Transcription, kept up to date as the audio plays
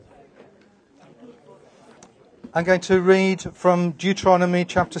I'm going to read from Deuteronomy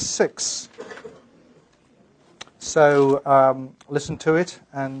chapter 6. So listen to it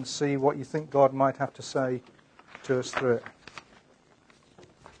and see what you think God might have to say to us through it.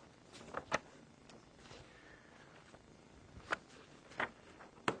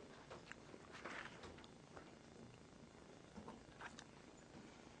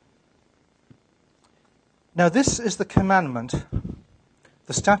 Now this is the commandment,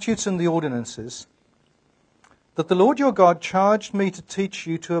 the statutes and the ordinances, that the Lord your God charged me to teach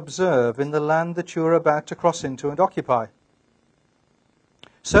you to observe in the land that you are about to cross into and occupy,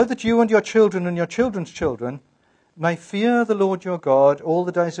 so that you and your children and your children's children may fear the Lord your God all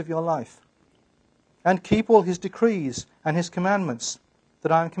the days of your life, and keep all his decrees and his commandments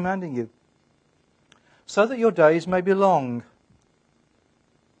that I am commanding you, so that your days may be long.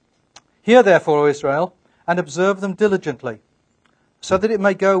 Hear therefore, O Israel, and observe them diligently, so that it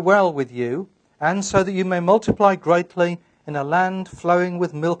may go well with you, and so that you may multiply greatly in a land flowing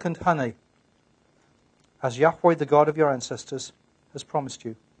with milk and honey, as Yahweh, the God of your ancestors, has promised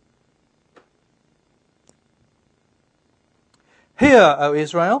you. Hear, O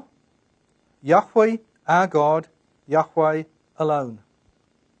Israel, Yahweh, our God, Yahweh alone.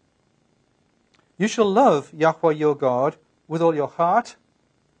 You shall love Yahweh your God with all your heart,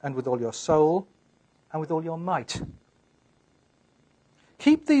 and with all your soul, and with all your might.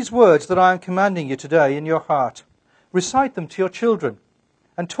 Keep these words that I am commanding you today in your heart. Recite them to your children,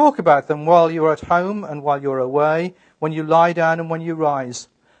 and talk about them while you are at home and while you are away, when you lie down and when you rise.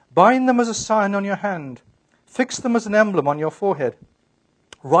 Bind them as a sign on your hand. Fix them as an emblem on your forehead.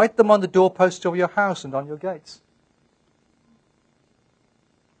 Write them on the doorposts of your house and on your gates.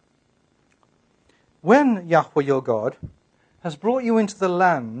 When Yahweh your God has brought you into the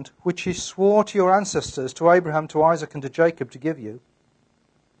land which he swore to your ancestors, to Abraham, to Isaac, and to Jacob to give you,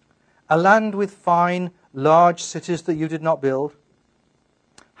 a land with fine, large cities that you did not build,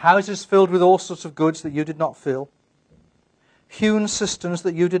 houses filled with all sorts of goods that you did not fill, hewn cisterns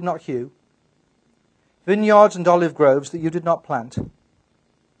that you did not hew, vineyards and olive groves that you did not plant.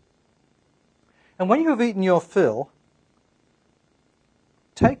 And when you have eaten your fill,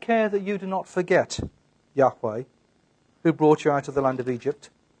 take care that you do not forget Yahweh, who brought you out of the land of Egypt,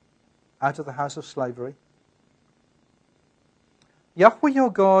 out of the house of slavery. Yahweh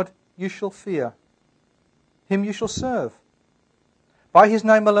your God you shall fear. Him you shall serve. By his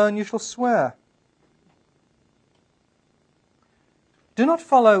name alone you shall swear. Do not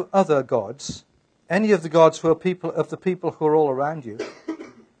follow other gods, any of the gods who are of the people who are all around you,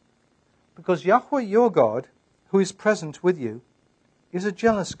 because Yahweh your God, who is present with you, is a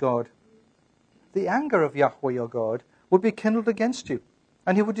jealous God. The anger of Yahweh your God would be kindled against you,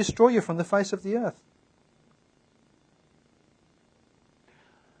 and he would destroy you from the face of the earth.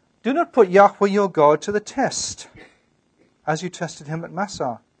 Do not put Yahweh your God to the test, as you tested him at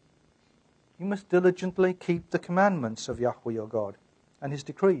Massah. You must diligently keep the commandments of Yahweh your God, and his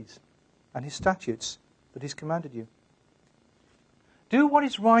decrees, and his statutes that he's commanded you. Do what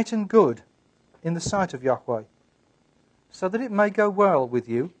is right and good in the sight of Yahweh, so that it may go well with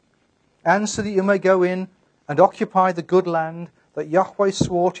you, and so that you may go in and occupy the good land that Yahweh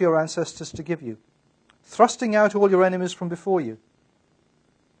swore to your ancestors to give you, thrusting out all your enemies from before you,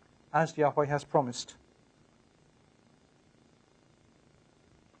 as Yahweh has promised.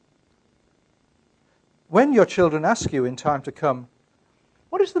 When your children ask you in time to come,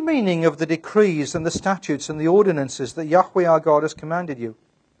 what is the meaning of the decrees and the statutes and the ordinances that Yahweh our God has commanded you?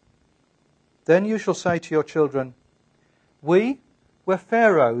 Then you shall say to your children, we were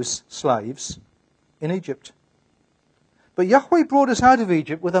Pharaoh's slaves in Egypt. But Yahweh brought us out of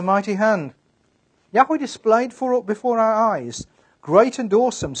Egypt with a mighty hand. Yahweh displayed before our eyes great and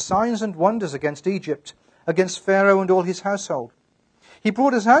awesome signs and wonders against Egypt, against Pharaoh and all his household. He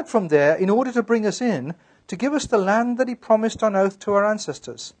brought us out from there in order to bring us in, to give us the land that he promised on oath to our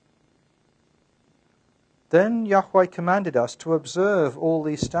ancestors. Then Yahweh commanded us to observe all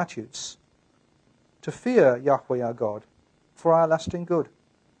these statutes, to fear Yahweh our God for our lasting good,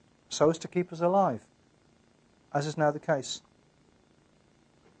 so as to keep us alive, as is now the case.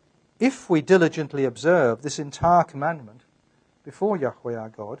 If we diligently observe this entire commandment before Yahweh our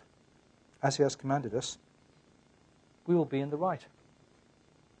God, as he has commanded us, we will be in the right.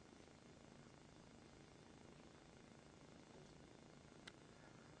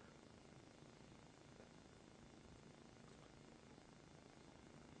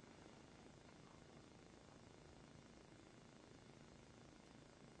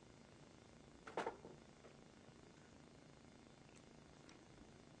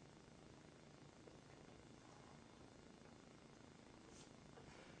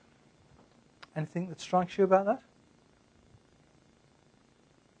 Anything that strikes you about that?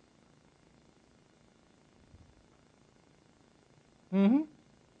 Mm-hmm.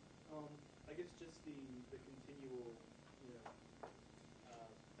 I guess just the continual,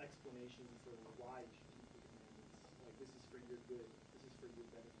 explanations for why you should keep the commandments. Like, this is for your good. This is for your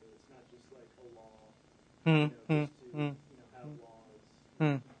benefit. It's not just like a law, just to, have laws,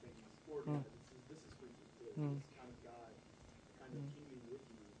 keep things organized. This is for your good. It's kind of God kind of teaming with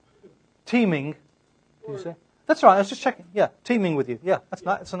you. Teaming, did you say? That's right, I was just checking. Yeah, teaming with you. Yeah, that's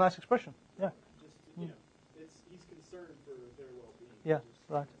a nice expression. Yeah. Just, he's concerned for their well-being. Yeah,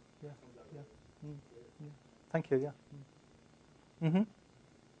 right. Yeah. Thank you, yeah. Mm-hmm. The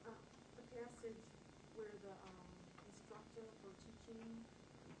passage where the instructor for teaching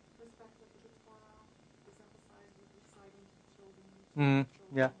perspective of the Torah is emphasized with reciting to children,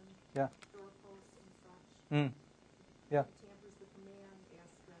 Yeah. doorposts and such. Yeah. It tampers the command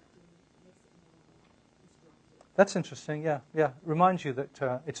aspect and makes it more instructive. That's interesting, yeah. Reminds you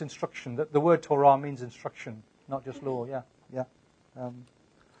that it's instruction, that the word Torah means instruction, not just law, yeah.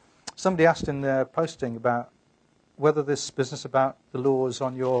 Somebody asked in their posting about whether this business about the laws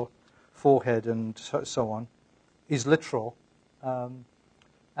on your forehead and so on is literal.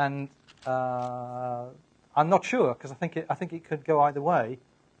 And I'm not sure, because I think it could go either way.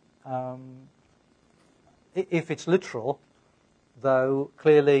 If it's literal, though,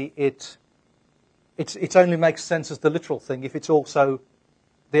 clearly it only makes sense as the literal thing if it's also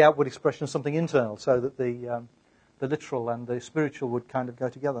the outward expression of something internal, so that the literal and the spiritual would kind of go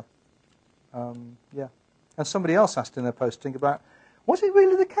together. And somebody else asked in their posting about, was it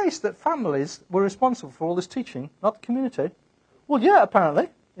really the case that families were responsible for all this teaching, not the community? Well, yeah, apparently.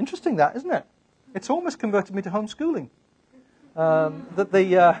 Interesting that, isn't it? It's almost converted me to homeschooling. Well,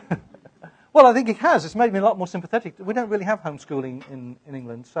 I think it has. It's made me a lot more sympathetic. We don't really have homeschooling in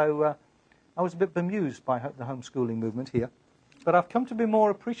England, so I was a bit bemused by the homeschooling movement here. But I've come to be more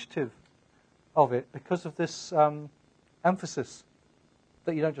appreciative of it because of this emphasis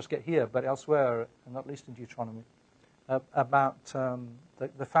that you don't just get here, but elsewhere, and not least in Deuteronomy, about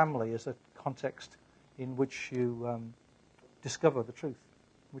the family as a context in which you discover the truth,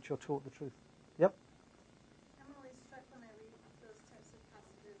 which you're taught the truth. Yep. I'm always struck when I read those types of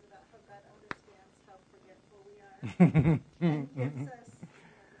passages about how God understands how forgetful we are and gives us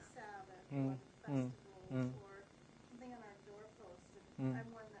the Sabbath or the festivals or something on our doorpost. And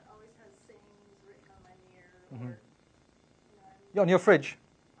I'm one that always has sayings written on my mirror or On your fridge.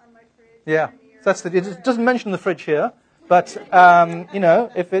 on my fridge. Yeah. Mirror, It doesn't mention the fridge here, but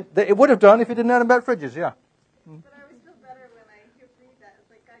if it would have done if you didn't know about fridges. Yeah. But I always feel better when I read that.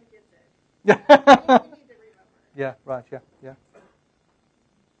 It's like God gets it. Yeah. We need to remember. Yeah. Right. Yeah.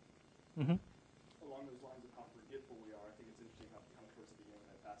 Mm-hmm. Along those lines of how forgetful we are, I think it's interesting how kind of towards the beginning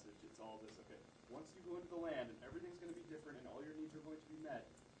of that passage, it's all this, okay, once you go into the land and everything's going to be different and all your needs are going to be met,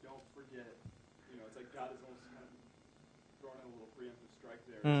 don't forget, it's like God is almost kind of throwing in a little preemptive strike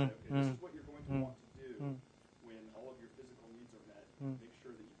there and say, okay, this is what you're going to want to do when all of your physical needs are met. Make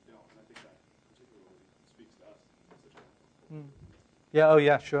sure that you don't. And I think that particularly speaks to us. Yeah. Oh,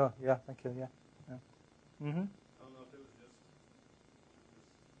 yeah. Sure. Yeah. Thank you. Yeah. Mm-hmm. I don't know if it was just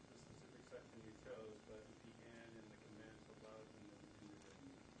the specific section you chose, but it began in the commandments of love and then ended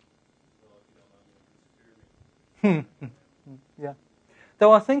in, well, if you don't love me, then just fear me. Yeah.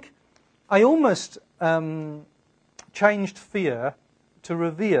 Though I think I almost changed fear to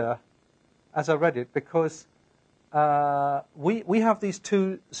revere as I read it, because we have these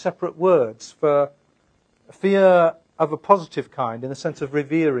two separate words for fear of a positive kind, in the sense of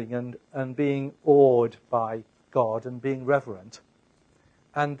revering and being awed by God and being reverent,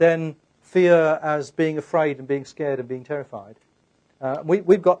 and then fear as being afraid and being scared and being terrified.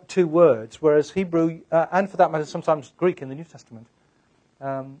 We've got two words, whereas Hebrew, and for that matter sometimes Greek in the New Testament,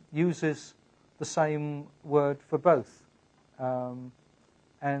 uses the same word for both. And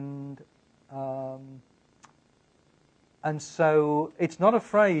so it's not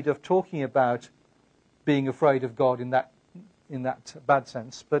afraid of talking about being afraid of God in that bad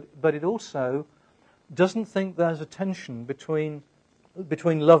sense, but it also doesn't think there's a tension between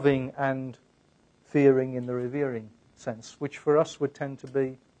loving and fearing in the revering sense, which for us would tend to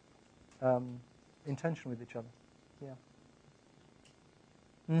be in tension with each other. Yeah.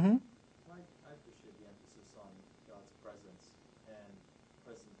 Mm-hmm. I appreciate the emphasis on God's presence and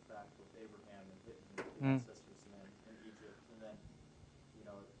presence back with Abraham and the ancestors in Egypt. And then,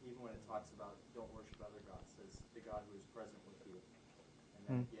 even when it talks about don't worship other gods, it says the God who is present with you. And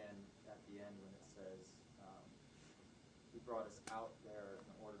then again, at the end when it says he brought us out there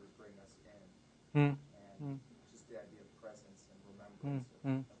in order to bring us in. And just the idea of presence and remembrance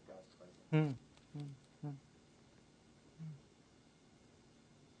of God's presence. Mm.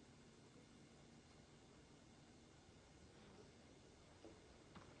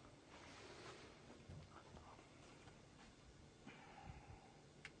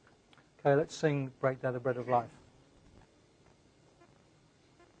 Okay, let's sing Break Thou the Bread of Life.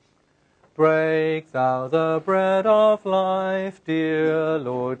 Break Thou the bread of life, dear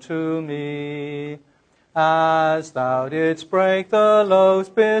Lord, to me, as Thou didst break the loaves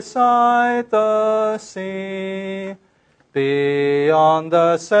beside the sea. Beyond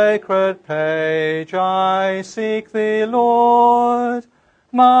the sacred page I seek Thee, Lord.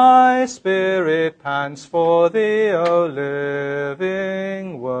 My spirit pants for Thee, O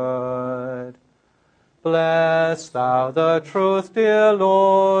living Word. Bless Thou the truth, dear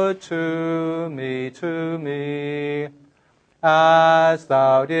Lord, to me, as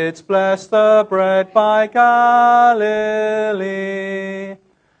Thou didst bless the bread by Galilee.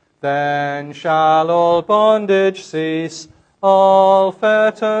 Then shall all bondage cease, all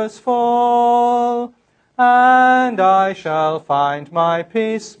fetters fall, and I shall find my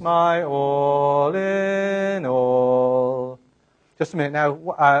peace, my all in all. Just a minute now.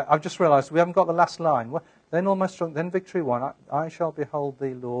 I've just realised we haven't got the last line. Then all my strength, then victory won. I shall behold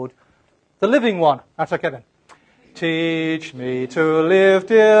Thee, Lord, the living one. That's okay then. Teach me to live,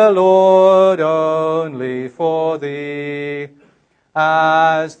 dear Lord, only for Thee,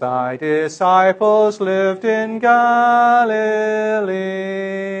 as Thy disciples lived in Galilee.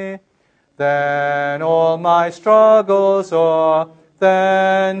 Then all my struggles o'er,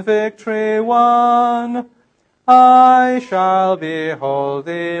 then victory won, I shall behold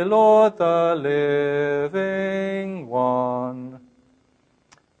Thee, Lord, the living one.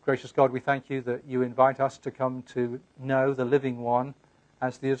 Gracious God, we thank You that You invite us to come to know the living one,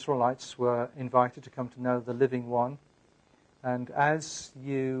 as the Israelites were invited to come to know the living one. And as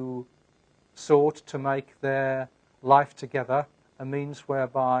You sought to make their life together a means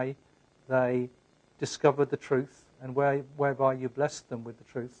whereby they discovered the truth and whereby You blessed them with the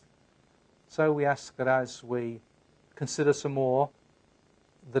truth, so we ask that as we consider some more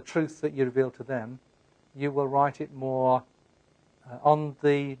the truth that You reveal to them, You will write it more on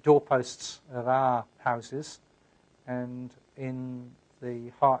the doorposts of our houses and in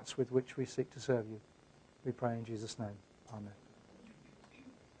the hearts with which we seek to serve You. We pray in Jesus' name. Amen.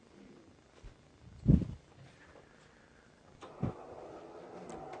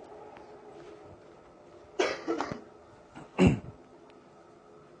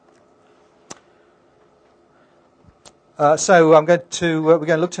 So we're going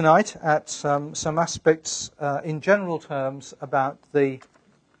to look tonight at some aspects in general terms about the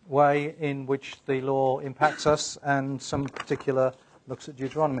way in which the law impacts us, and some particular looks at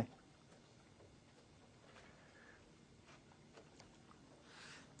Deuteronomy.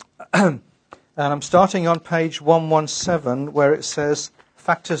 And I'm starting on page 117, where it says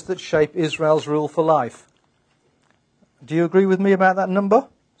factors that shape Israel's rule for life. Do you agree with me about that number?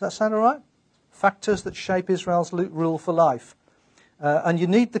 Does that sound all right? Factors that shape Israel's rule for life. And you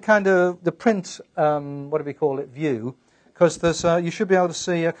need the kind of the print, view, because there's you should be able to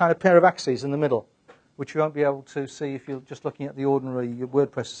see a kind of pair of axes in the middle, which you won't be able to see if you're just looking at the ordinary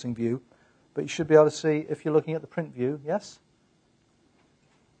word processing view. But you should be able to see if you're looking at the print view. Yes?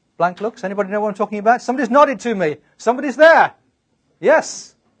 Blank looks. Anybody know what I'm talking about? Somebody's nodded to me. Somebody's there.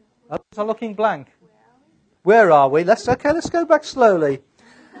 Yes. Others are looking blank. Where are we? Let's go back slowly.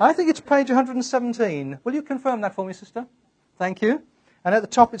 I think it's page 117. Will you confirm that for me, sister? Thank you. And at the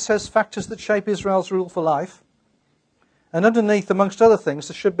top it says factors that shape Israel's rule for life. And underneath, amongst other things,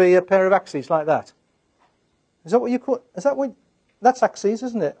 there should be a pair of axes like that. Is that what you call? That's axes,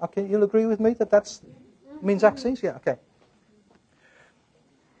 isn't it? Okay, you'll agree with me that means axes? Yeah. Okay.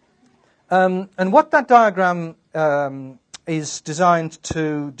 And what that diagram is designed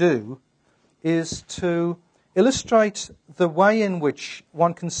to do is to illustrate the way in which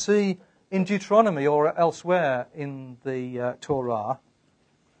one can see in Deuteronomy or elsewhere in the Torah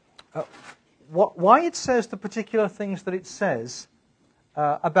why it says the particular things that it says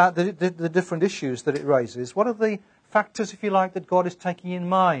about the different issues that it raises. What are the factors, if you like, that God is taking in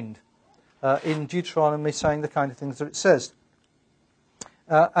mind in Deuteronomy, saying the kind of things that it says.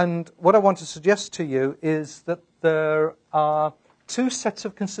 And what I want to suggest to you is that there are two sets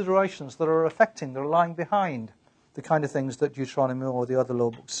of considerations that are lying behind the kind of things that Deuteronomy or the other law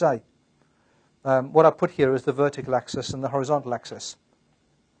books say. What I put here is the vertical axis and the horizontal axis.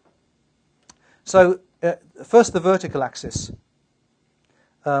 So, first the vertical axis,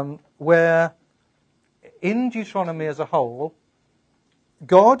 where in Deuteronomy as a whole,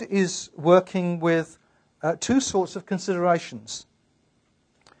 God is working with two sorts of considerations.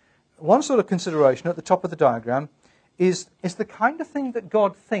 one sort of consideration at the top of the diagram is the kind of thing that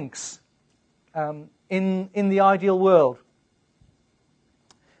God thinks in the ideal world.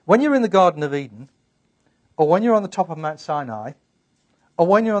 When you're in the Garden of Eden, or when you're on the top of Mount Sinai, or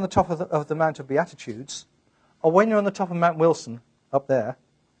when you're on the top of the Mount of Beatitudes, or when you're on the top of Mount Wilson up there,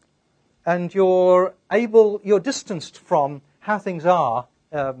 and you're distanced from how things are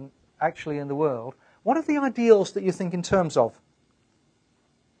actually in the world, what are the ideals that you think in terms of?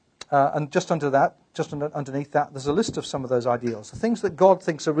 And just underneath that, there's a list of some of those ideals, the things that God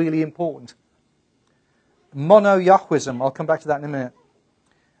thinks are really important. Mono-Yahwism, I'll come back to that in a minute.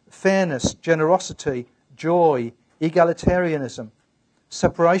 Fairness, generosity, joy, egalitarianism,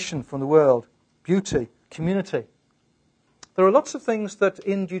 separation from the world, beauty, community. There are lots of things that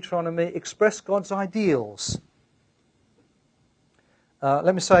in Deuteronomy express God's ideals.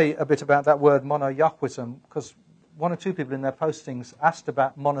 Let me say a bit about that word mono-Yahwism, because one or two people in their postings asked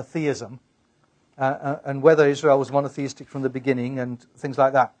about monotheism and whether Israel was monotheistic from the beginning and things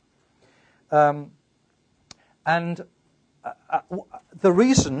like that. The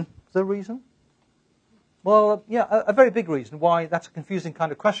reason? Well, yeah, a very big reason why that's a confusing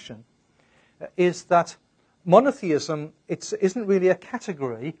kind of question is that monotheism isn't really a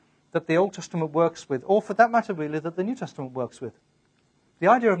category that the Old Testament works with, or for that matter, really, that the New Testament works with. The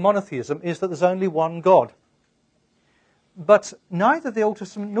idea of monotheism is that there's only one God. But neither the Old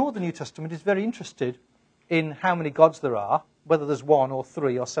Testament nor the New Testament is very interested in how many gods there are, whether there's 1 or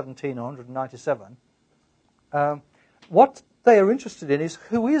 3 or 17 or 197. What they are interested in is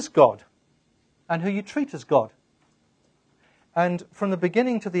who is God and who you treat as God. And from the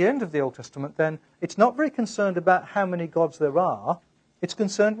beginning to the end of the Old Testament, then, it's not very concerned about how many gods there are. It's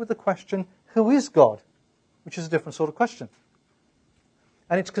concerned with the question, who is God? Which is a different sort of question.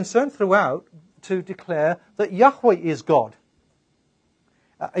 And it's concerned throughout to declare that Yahweh is God.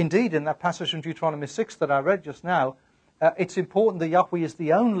 Indeed, in that passage from Deuteronomy 6 that I read just now, it's important that Yahweh is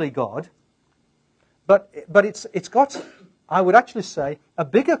the only God. But it's got, I would actually say, a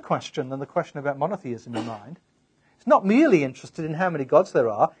bigger question than the question about monotheism in mind. It's not merely interested in how many gods there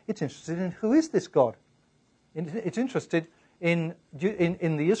are. It's interested in who is this God. It's interested in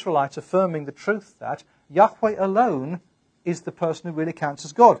the Israelites affirming the truth that Yahweh alone is the person who really counts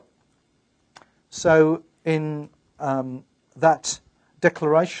as God. So in that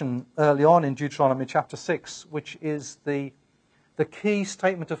declaration early on in Deuteronomy chapter 6, which is the key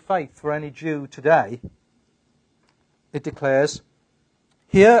statement of faith for any Jew today, it declares,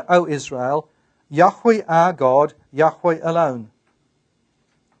 "Hear, O Israel, Yahweh our God, Yahweh alone."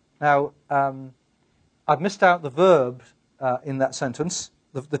 Now, I've missed out the verb in that sentence,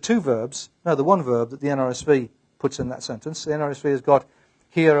 the two verbs, no, the one verb that the NRSV puts in that sentence. The NRSV has got,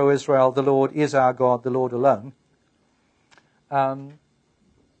 "Hear, O Israel, the Lord is our God, the Lord alone."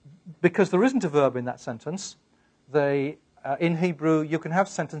 Because there isn't a verb in that sentence, in Hebrew you can have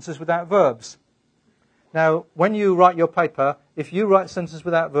sentences without verbs. Now, when you write your paper, if you write sentences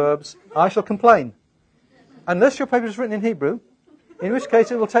without verbs, I shall complain. Unless your paper is written in Hebrew, in which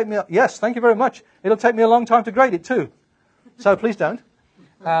case it will take me, yes, thank you very much, it'll take me a long time to grade it too. So please don't.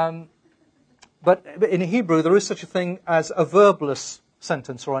 But in Hebrew there is such a thing as a verbless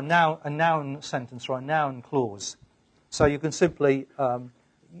sentence, or a noun sentence, or a noun clause. So you can simply,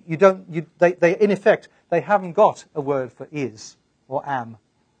 they in effect, they haven't got a word for is or am.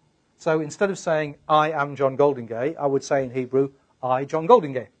 So instead of saying, "I am John Goldingay," I would say in Hebrew, "I, John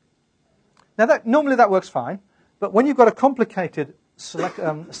Goldingay." Now, normally that works fine, but when you've got a complicated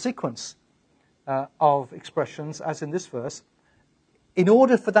sequence of expressions, as in this verse, in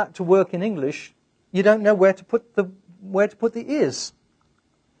order for that to work in English, you don't know where to put the is.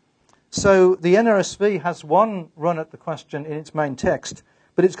 So the NRSV has one run at the question in its main text,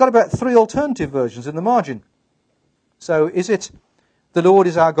 but it's got about 3 alternative versions in the margin. So is it, "The Lord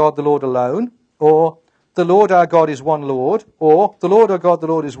is our God, the Lord alone," or "The Lord our God is one Lord," or "The Lord our God, the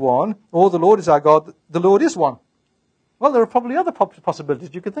Lord is one," or "The Lord is our God, the Lord is one"? Well, there are probably other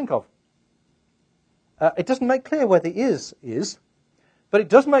possibilities you could think of. It doesn't make clear where the is, but it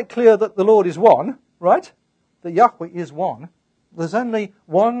does make clear that the Lord is one, right? That Yahweh is one. There's only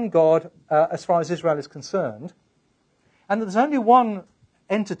one God as far as Israel is concerned. And there's only one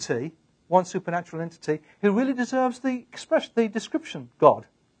entity, one supernatural entity, who really deserves the description, God.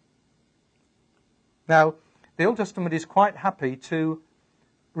 Now, the Old Testament is quite happy to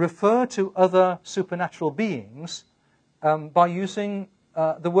refer to other supernatural beings by using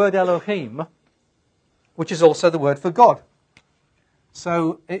the word Elohim, which is also the word for God.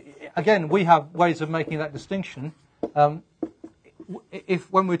 So, again, we have ways of making that distinction. When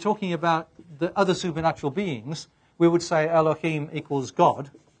we're talking about the other supernatural beings, we would say Elohim equals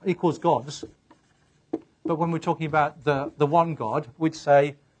God, equals gods. But when we're talking about the one God, we'd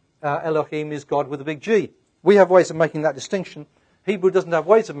say Elohim is God with a big G. We have ways of making that distinction. Hebrew doesn't have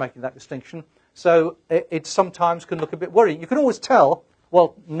ways of making that distinction, so it sometimes can look a bit worrying. You can always tell,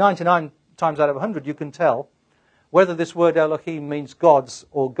 well, 99 times out of 100 you can tell whether this word Elohim means gods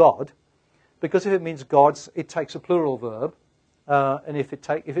or God, because if it means gods, it takes a plural verb, and if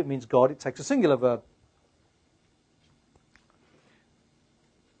it means God, it takes a singular verb.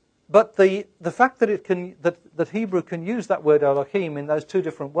 But the fact that that Hebrew can use that word Elohim in those two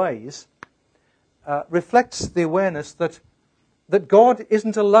different ways reflects the awareness that God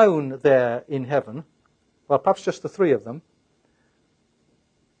isn't alone there in heaven. Well, perhaps just the three of them,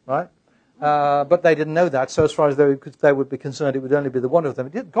 right? But they didn't know that, so as far as they would be concerned, it would only be the one of them.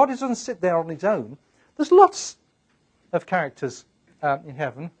 God doesn't sit there on his own. There's lots of characters in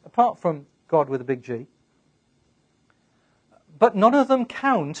heaven, apart from God with a big G. But none of them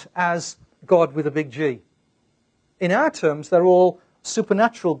count as God with a big G. In our terms, they're all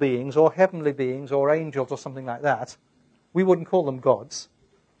supernatural beings or heavenly beings or angels or something like that. We wouldn't call them gods.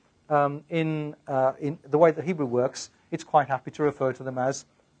 In the way that Hebrew works, it's quite happy to refer to them as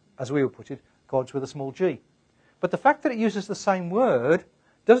we would put it, gods with a small g. But the fact that it uses the same word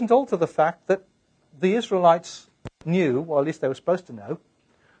doesn't alter the fact that the Israelites knew, or at least they were supposed to know,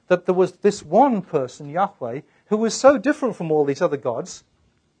 that there was this one person, Yahweh, who was so different from all these other gods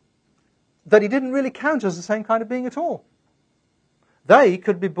that he didn't really count as the same kind of being at all. They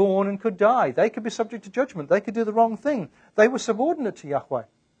could be born and could die. They could be subject to judgment. They could do the wrong thing. They were subordinate to Yahweh.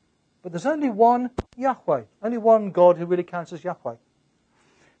 But there's only one Yahweh, only one God who really counts as Yahweh.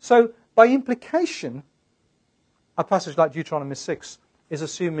 So, by implication, a passage like Deuteronomy 6 is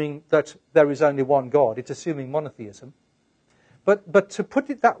assuming that there is only one God. It's assuming monotheism. But to put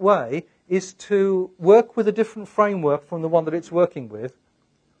it that way is to work with a different framework from the one that it's working with,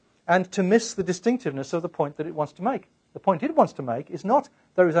 and to miss the distinctiveness of the point that it wants to make. The point it wants to make is not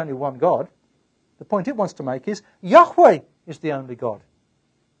there is only one God. The point it wants to make is Yahweh is the only God.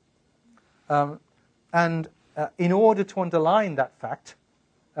 In order to underline that fact,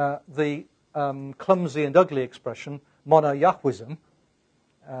 the clumsy and ugly expression mono-Yahwism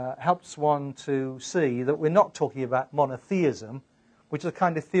helps one to see that we're not talking about monotheism, which is a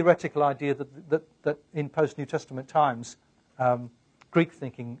kind of theoretical idea that in post-New Testament times Greek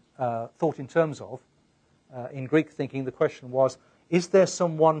thinking thought in terms of. In Greek thinking, the question was, is there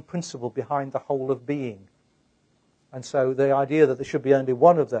some one principle behind the whole of being? And so the idea that there should be only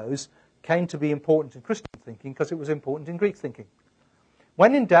one of those came to be important in Christian thinking because it was important in Greek thinking.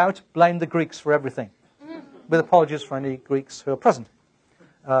 When in doubt, blame the Greeks for everything, with apologies for any Greeks who are present.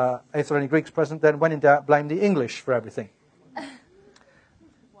 If there are any Greeks present, then when in doubt, blame the English for everything.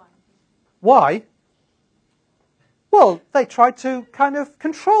 Why? Well, they tried to kind of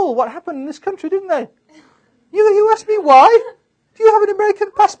control what happened in this country, didn't they? You ask me why? Do you have an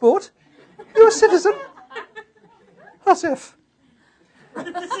American passport? You're a citizen? As if.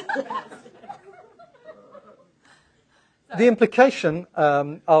 The implication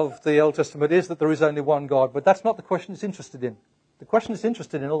of the Old Testament is that there is only one God, but that's not the question it's interested in. The question it's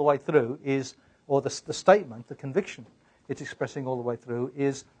interested in all the way through is, or the statement, the conviction it's expressing all the way through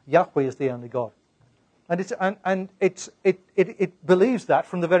is Yahweh is the only God. And it believes that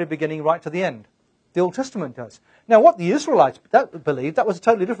from the very beginning right to the end. The Old Testament does. Now, what the Israelites believed, that was a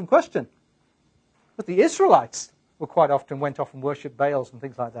totally different question. But the Israelites were quite often went off and worshipped Baals and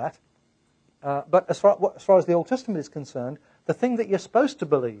things like that. But as far as the Old Testament is concerned, the thing that you're supposed to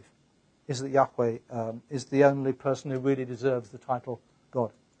believe is that Yahweh is the only person who really deserves the title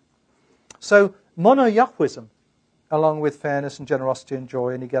God. So, mono-Yahwism, along with fairness and generosity and joy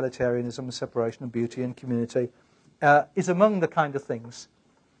and egalitarianism and separation and beauty and community, is among the kind of things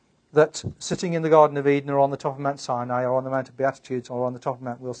that sitting in the Garden of Eden or on the top of Mount Sinai or on the Mount of Beatitudes or on the top of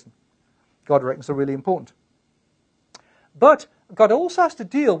Mount Wilson, God reckons are really important. But God also has to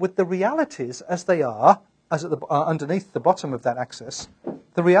deal with the realities as they are, as at underneath the bottom of that axis,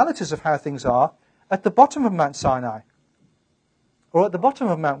 the realities of how things are at the bottom of Mount Sinai or at the bottom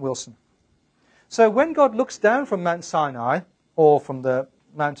of Mount Wilson. So when God looks down from Mount Sinai, or from the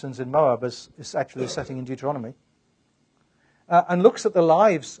mountains in Moab, as is actually a setting in Deuteronomy, and looks at the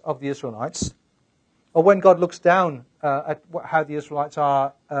lives of the Israelites, or when God looks down at how the Israelites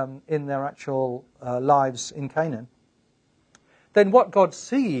are in their actual lives in Canaan, then what God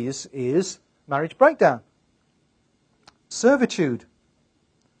sees is marriage breakdown, servitude,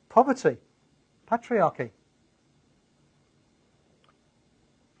 poverty, patriarchy.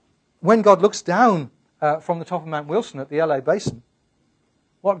 When God looks down from the top of Mount Wilson at the LA Basin,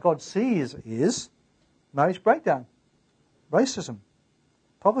 what God sees is marriage breakdown, racism,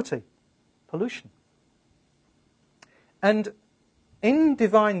 poverty, pollution. And in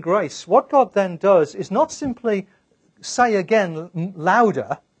divine grace, what God then does is not simply say again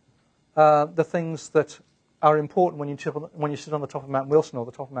louder the things that are important when you sit on the top of Mount Wilson or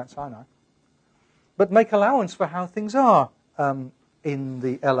the top of Mount Sinai, but make allowance for how things are in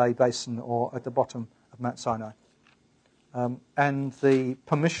the LA basin or at the bottom of Mount Sinai. And the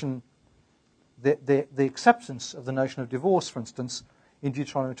permission, the acceptance of the notion of divorce, for instance, in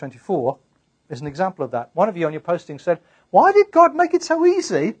Deuteronomy 24, is an example of that. One of you on your posting said, "Why did God make it so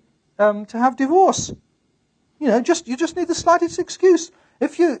easy to have divorce? You know, you just need the slightest excuse.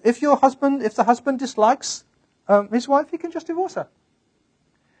 If the husband dislikes his wife, he can just divorce her."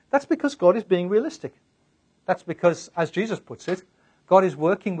 That's because God is being realistic. That's because, as Jesus puts it, God is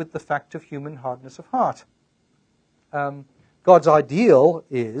working with the fact of human hardness of heart. God's ideal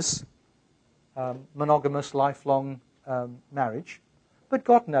is monogamous, lifelong marriage, but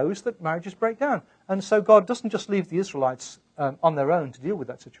God knows that marriages break down. And so God doesn't just leave the Israelites on their own to deal with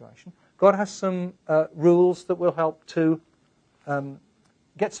that situation. God has some rules that will help to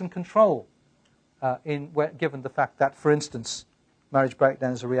get some control given the fact that, for instance, marriage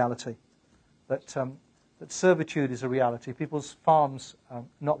breakdown is a reality, that servitude is a reality, people's farms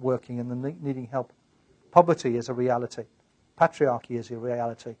not working and them needing help. Poverty is a reality. Patriarchy is a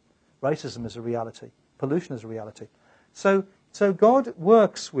reality. Racism is a reality. Pollution is a reality. So God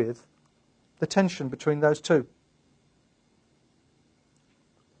works with the tension between those two.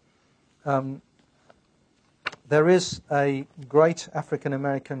 There is a great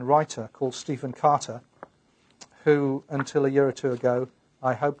African-American writer called Stephen Carter, who, until a year or two ago,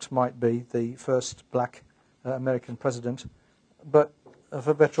 I hoped might be the first black American president. But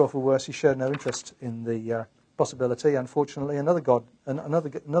for better or for worse, he showed no interest in the possibility. Unfortunately, another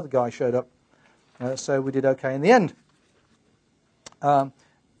guy showed up, so we did okay in the end.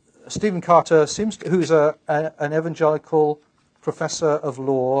 Stephen Carter who's an evangelical professor of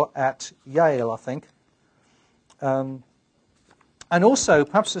law at Yale, I think. And also,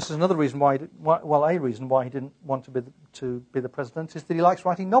 perhaps this is another reason why he didn't want to be the president, is that he likes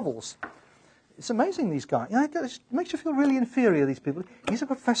writing novels. It's amazing, these guys. You know, it makes you feel really inferior, these people. He's a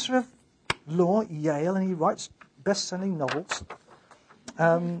professor of law at Yale, and he writes best-selling novels.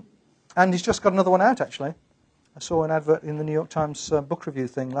 And he's just got another one out, actually. I saw an advert in the New York Times book review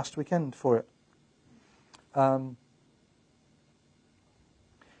thing last weekend for it.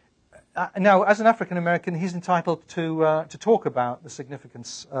 Now, as an African American, he's entitled to talk about the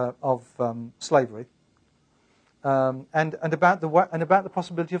significance of slavery and about the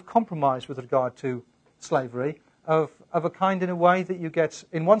possibility of compromise with regard to slavery of a kind in a way that you get,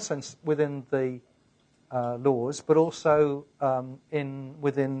 in one sense, within the laws, but also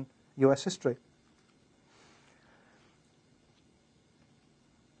within U.S. history.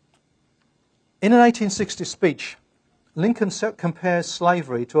 In an 1860 speech, Lincoln compares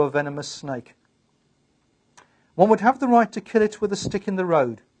slavery to a venomous snake. One would have the right to kill it with a stick in the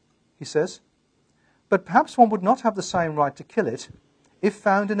road, he says, but perhaps one would not have the same right to kill it if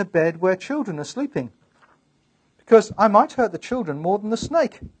found in a bed where children are sleeping, because I might hurt the children more than the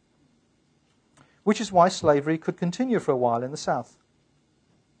snake, which is why slavery could continue for a while in the South.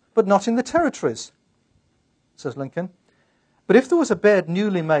 But not in the territories, says Lincoln. But if there was a bed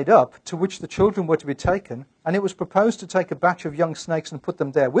newly made up to which the children were to be taken, and it was proposed to take a batch of young snakes and put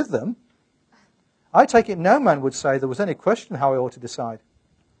them there with them, I take it no man would say there was any question how I ought to decide.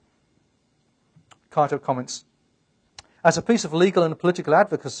 Carter comments, as a piece of legal and political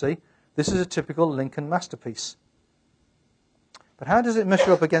advocacy, this is a typical Lincoln masterpiece. But how does it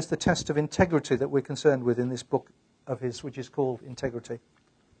measure up against the test of integrity that we're concerned with in this book of his, which is called Integrity?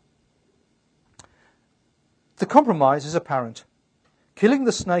 The compromise is apparent. Killing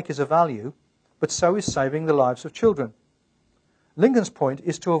the snake is a value, but so is saving the lives of children. Lincoln's point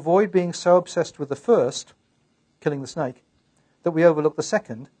is to avoid being so obsessed with the first, killing the snake, that we overlook the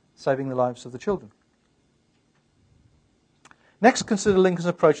second, saving the lives of the children. Next, consider Lincoln's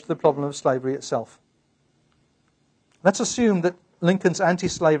approach to the problem of slavery itself. Let's assume that Lincoln's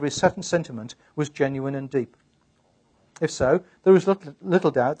anti-slavery sentiment was genuine and deep. If so, there is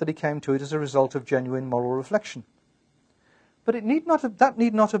little doubt that he came to it as a result of genuine moral reflection. But that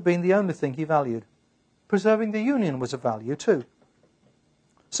need not have been the only thing he valued. Preserving the Union was a value too.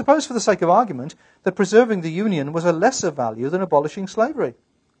 Suppose, for the sake of argument, that preserving the Union was a lesser value than abolishing slavery.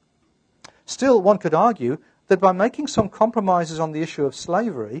 Still, one could argue that by making some compromises on the issue of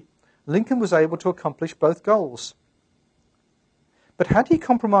slavery, Lincoln was able to accomplish both goals. But had he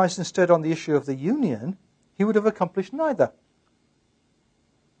compromised instead on the issue of the Union, he would have accomplished neither.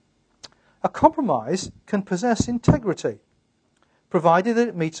 A compromise can possess integrity, provided that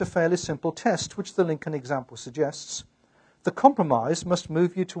it meets a fairly simple test, which the Lincoln example suggests. The compromise must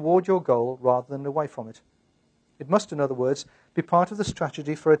move you toward your goal rather than away from it. It must, in other words, be part of the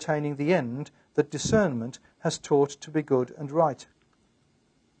strategy for attaining the end that discernment has taught to be good and right.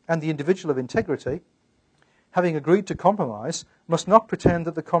 And the individual of integrity, having agreed to compromise, must not pretend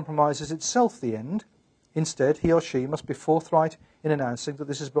that the compromise is itself the end. Instead, he or she must be forthright in announcing that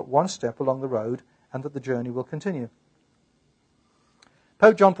this is but one step along the road and that the journey will continue.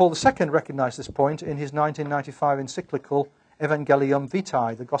 Pope John Paul II recognized this point in his 1995 encyclical Evangelium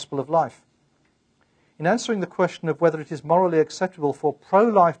Vitae, the Gospel of Life. In answering the question of whether it is morally acceptable for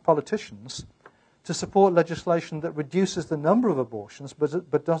pro-life politicians to support legislation that reduces the number of abortions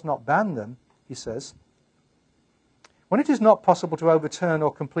but does not ban them, he says, when it is not possible to overturn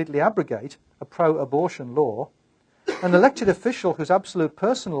or completely abrogate a pro-abortion law, an elected official whose absolute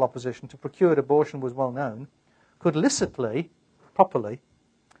personal opposition to procured abortion was well known could licitly, properly,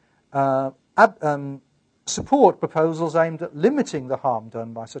 support proposals aimed at limiting the harm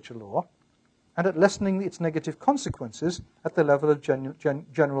done by such a law and at lessening its negative consequences at the level of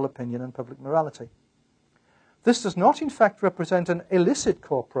general opinion and public morality. This does not, in fact, represent an illicit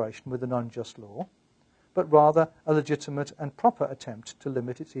cooperation with an unjust law, but rather a legitimate and proper attempt to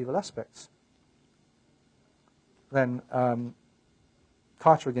limit its evil aspects. Then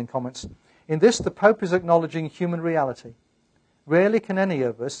Carter again comments, in this the Pope is acknowledging human reality. Rarely can any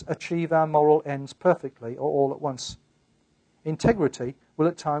of us achieve our moral ends perfectly or all at once. Integrity will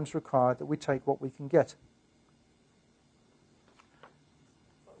at times require that we take what we can get.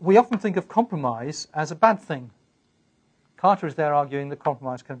 We often think of compromise as a bad thing. Carter is there arguing that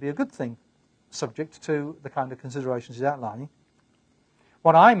compromise can be a good thing, subject to the kind of considerations he's outlining.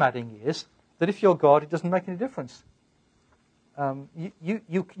 What I'm adding is that if you're God, it doesn't make any difference.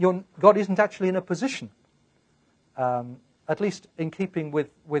 God isn't actually in a position, at least in keeping with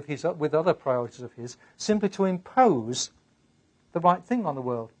other priorities of his, simply to impose the right thing on the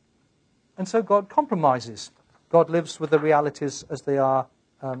world. And so God compromises. God lives with the realities as they are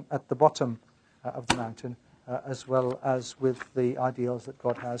at the bottom of the mountain, as well as with the ideals that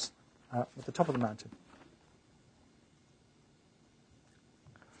God has at the top of the mountain.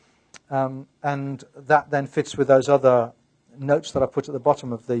 And that then fits with those other notes that I put at the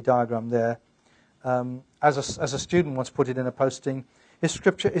bottom of the diagram there. As a student once put it in a posting, if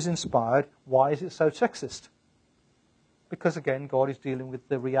Scripture is inspired, why is it so sexist? Because again, God is dealing with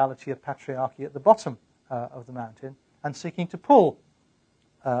the reality of patriarchy at the bottom of the mountain and seeking to pull,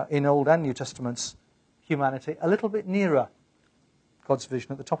 in Old and New Testaments, humanity a little bit nearer God's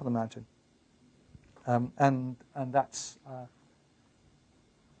vision at the top of the mountain. And that's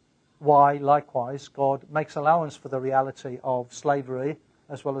why, likewise, God makes allowance for the reality of slavery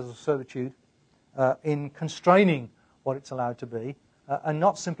as well as of servitude in constraining what it's allowed to be and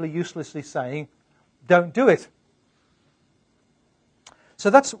not simply uselessly saying, don't do it. So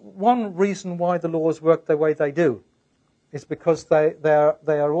that's one reason why the laws work the way they do, is because they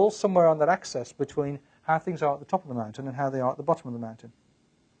are all somewhere on that axis between how things are at the top of the mountain and how they are at the bottom of the mountain.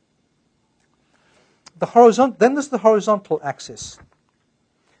 Then there's the horizontal axis,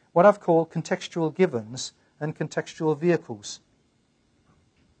 what I've called contextual givens and contextual vehicles.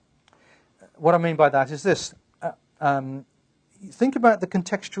 What I mean by that is this. Think about the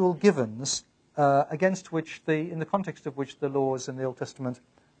contextual givens against which in the context of which the laws in the Old Testament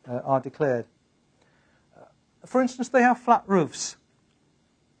are declared. For instance, they have flat roofs.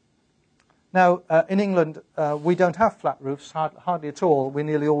 Now, in England, we don't have flat roofs, hardly at all. We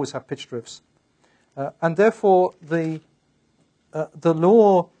nearly always have pitched roofs. And therefore, the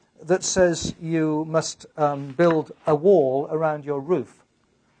law that says you must build a wall around your roof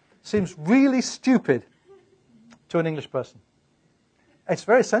seems really stupid to an English person. It's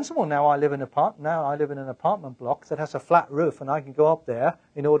very sensible. Now I live in an apartment block that has a flat roof, and I can go up there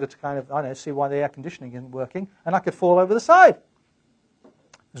in order to see why the air conditioning isn't working, and I could fall over the side.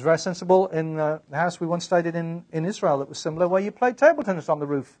 It was very sensible in the house we once stayed in Israel that was similar, where you played table tennis on the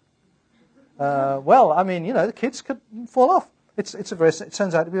roof. The kids could fall off. It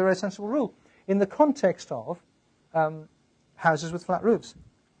turns out to be a very sensible rule in the context of houses with flat roofs.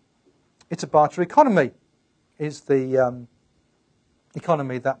 It's a barter economy, is the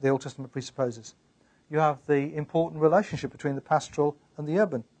economy that the Old Testament presupposes. You have the important relationship between the pastoral and the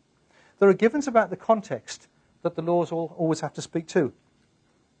urban. There are givens about the context that the laws always have to speak to.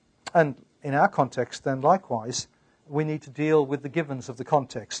 And in our context, then, likewise, we need to deal with the givens of the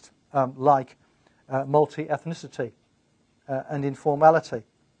context, like multi-ethnicity and informality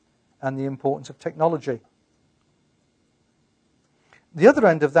and the importance of technology. The other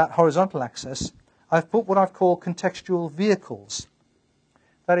end of that horizontal axis, I've put what I've called contextual vehicles.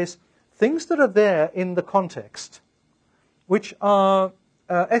 That is, things that are there in the context, which are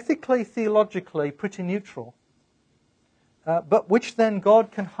ethically, theologically pretty neutral, but which then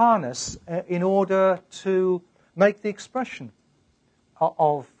God can harness in order to make the expression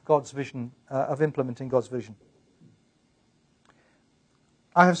of God's vision, of implementing God's vision.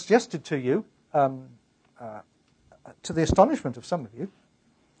 I have suggested to you, to the astonishment of some of you,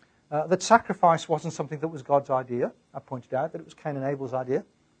 that sacrifice wasn't something that was God's idea. I pointed out that it was Cain and Abel's idea.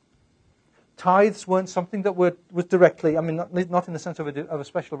 Tithes weren't something that was directly, not in the sense of a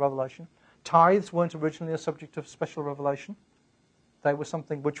special revelation. Tithes weren't originally a subject of special revelation. They were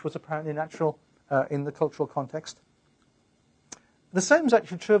something which was apparently natural in the cultural context. The same is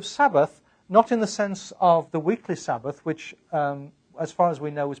actually true of Sabbath, not in the sense of the weekly Sabbath, which, as far as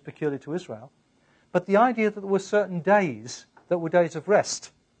we know, was peculiar to Israel, but the idea that there were certain days that were days of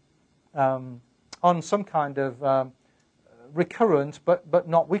rest on some kind of recurrent but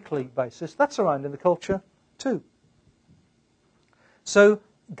not weekly basis. That's around in the culture too. So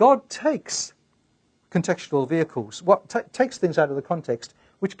God takes contextual vehicles, takes things out of the context,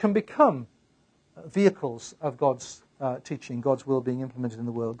 which can become vehicles of God's teaching, God's will being implemented in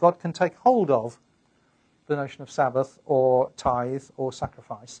the world. God can take hold of the notion of Sabbath or tithe or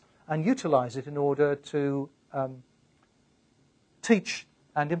sacrifice and utilize it in order to teach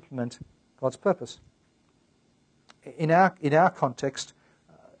and implement God's purpose. In our context,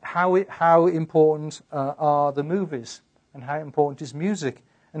 how important are the movies, and how important is music,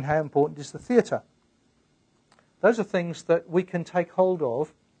 and how important is the theatre? Those are things that we can take hold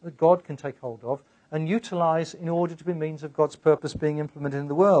of, that God can take hold of, and utilize in order to be means of God's purpose being implemented in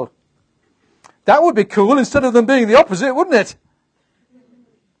the world. That would be cool instead of them being the opposite, wouldn't it?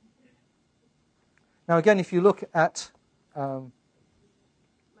 Now again, if you look at...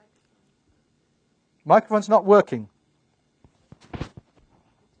 microphone's not working.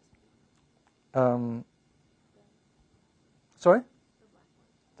 Sorry?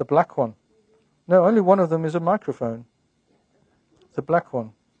 The black one. No, only one of them is a microphone. The black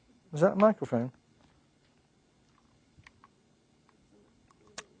one. Is that a microphone?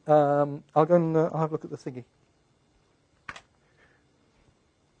 I'll go and I'll have a look at the thingy.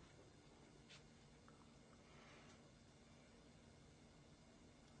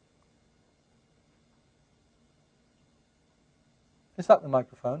 Is that the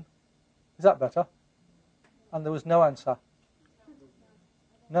microphone? Is that better? And there was no answer.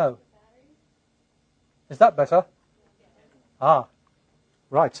 No. Is that better? Ah,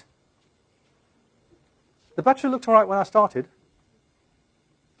 right. The battery looked all right when I started.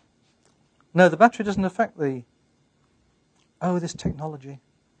 No, the battery doesn't affect the... Oh, this technology.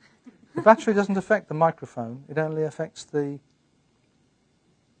 The battery doesn't affect the microphone. It only affects the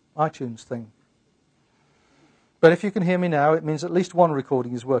iTunes thing. But if you can hear me now, it means at least one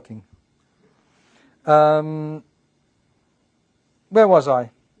recording is working. Where was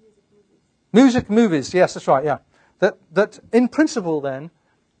I? Music, movies. Yes, that's right, yeah. That in principle then,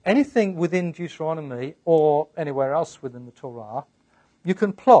 anything within Deuteronomy or anywhere else within the Torah, you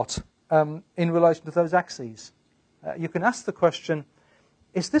can plot in relation to those axes. You can ask the question,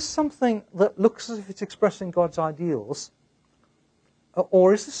 is this something that looks as if it's expressing God's ideals,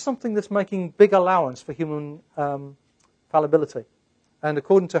 or is this something that's making big allowance for human fallibility? And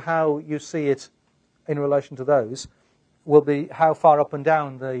according to how you see it in relation to those, will be how far up and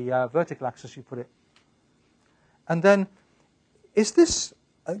down the vertical axis you put it. And then, is this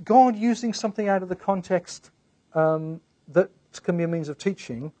God using something out of the context that can be a means of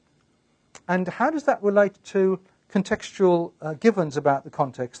teaching? And how does that relate to contextual givens about the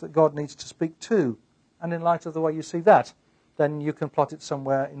context that God needs to speak to? And in light of the way you see that, then you can plot it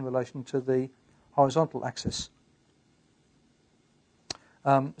somewhere in relation to the horizontal axis.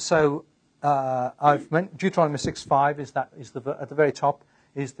 I've meant Deuteronomy 6:5 at the very top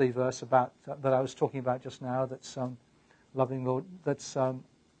is the verse about that I was talking about just now. That's loving Lord. That's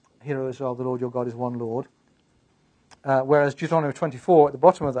Hear, O Israel, the Lord your God is one Lord. Whereas Deuteronomy 24 at the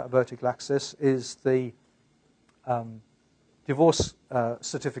bottom of that vertical axis is the divorce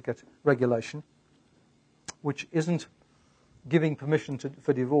certificate regulation, which isn't giving permission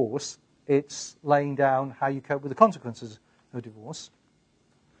for divorce. It's laying down how you cope with the consequences of divorce.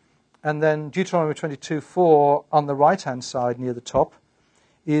 And then Deuteronomy 22:4 on the right-hand side near the top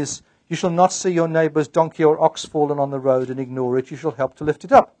is, you shall not see your neighbour's donkey or ox fallen on the road and ignore it. You shall help to lift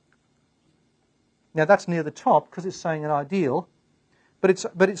it up. Now that's near the top because it's saying an ideal, but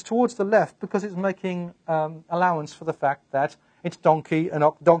it's towards the left because it's making allowance for the fact that it's donkeys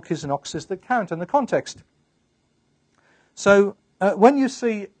and oxes that count in the context. So when you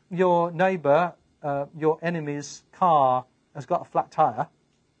see your neighbour, your enemy's car has got a flat tyre,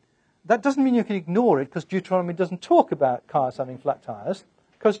 that doesn't mean you can ignore it, because Deuteronomy doesn't talk about cars having flat tires,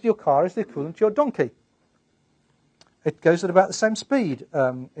 because your car is the equivalent to your donkey. It goes at about the same speed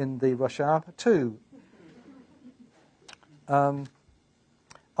in the rush hour too. On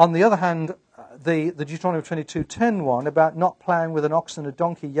the other hand, the Deuteronomy 22:10 one about not ploughing with an ox and a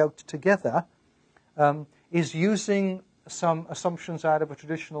donkey yoked together is using some assumptions out of a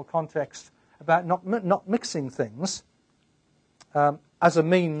traditional context about not mixing things as a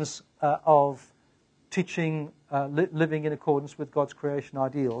means of teaching living in accordance with God's creation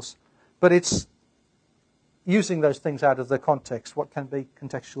ideals. But it's using those things out of the context, what can be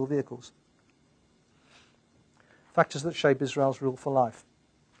contextual vehicles. Factors that shape Israel's rule for life.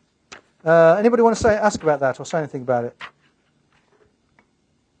 Anybody want to ask about that or say anything about it?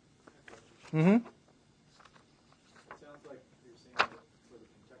 Mm-hmm. It sounds like you're saying that for the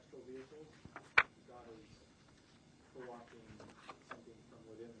contextual vehicles, God is co-opting something from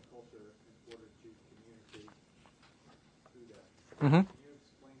within the culture in order to communicate through that. Mm-hmm. Can you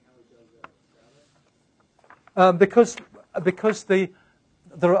explain how he does that? Because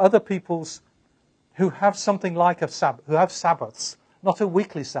there are other peoples who have something like a Sabbath, who have Sabbaths, not a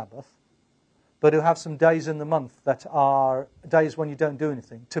weekly Sabbath, but who have some days in the month that are days when you don't do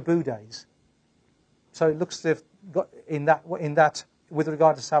anything, taboo days. So it looks as if in that, with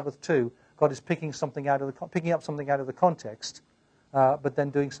regard to Sabbath too, God is picking up something out of the context, but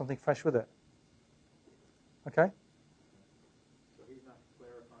then doing something fresh with it. Okay. So he's not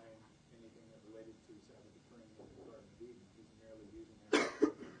clarifying anything that related to Sabbath occurring in the Garden of Eden. He's merely using that as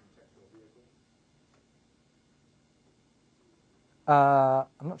a contextual vehicle.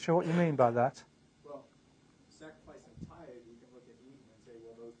 I'm not sure what you mean by that. Well, sacrifice and tithe, you can look at Eden and say,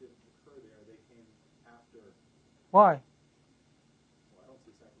 well, those didn't occur there. They came after. Why? Well, I don't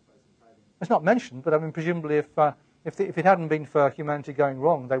see sacrifice and tithing. It's not mentioned, but I mean, presumably if it hadn't been for humanity going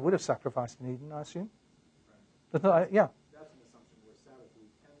wrong, they would have sacrificed in Eden, I assume. Right. Yeah. That's an assumption where Sabbath we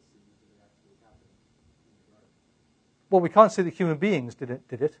can see that it actually happened in the garden. Well, we can't see that human beings did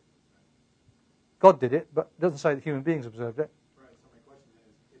it. God did it, but it doesn't say that human beings observed it. Right, so my question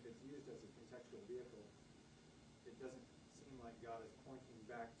is, if it's used as a contextual vehicle, it doesn't seem like God is pointing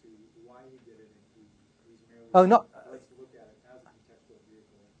back to why he did it, and he's merely likes to look at it as a contextual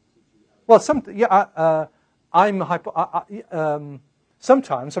vehicle and teach you how to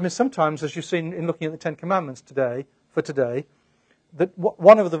sometimes, as you've seen in looking at the Ten Commandments today, that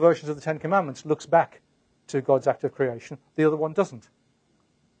one of the versions of the Ten Commandments looks back to God's act of creation, the other one doesn't.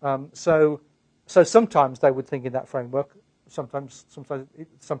 So sometimes they would think in that framework. Sometimes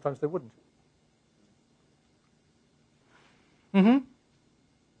they wouldn't. Mm-hmm.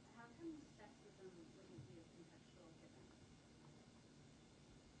 How come sexism wouldn't be a contextual given?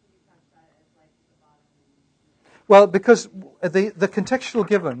 You talked about it as like the bottom. Well, because the contextual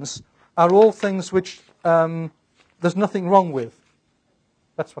givens are all things which there's nothing wrong with.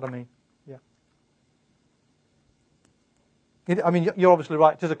 That's what I mean. Yeah. You're obviously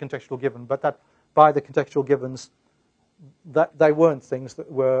right. It is a contextual given, but that by the contextual givens, that they weren't things that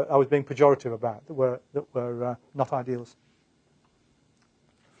I was being pejorative about. That were not ideals.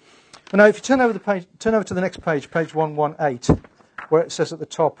 And now, if you turn over to the next page, page 118, where it says at the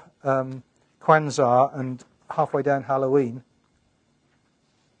top Kwanzaa and halfway down Halloween.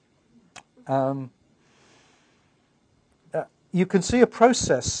 You can see a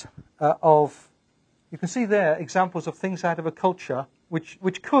process you can see there examples of things out of a culture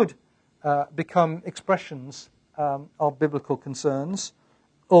which could become expressions of biblical concerns,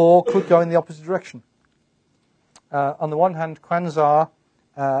 or could go in the opposite direction. On the one hand, Kwanzaa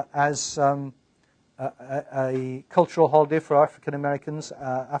as a cultural holiday for African Americans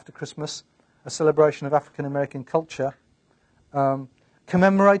after Christmas, a celebration of African American culture,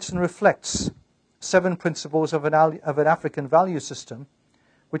 commemorates and reflects 7 principles of an African value system,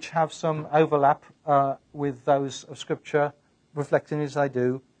 which have some overlap with those of Scripture, reflecting as they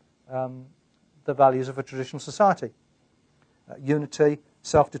do the values of a traditional society. Unity,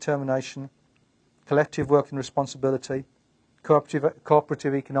 self-determination, collective work and responsibility,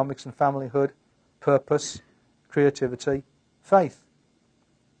 cooperative economics and familyhood, purpose, creativity, faith.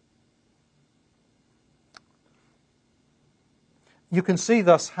 You can see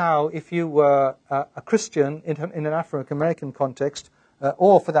thus how, if you were a Christian in an Afro-American context,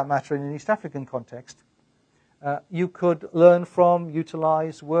 or for that matter in an East African context, you could learn from,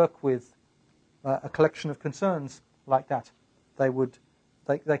 utilize, work with a collection of concerns like that. They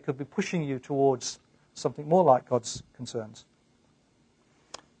could be pushing you towards something more like God's concerns.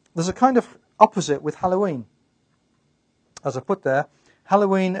 There's a kind of opposite with Halloween. As I put there,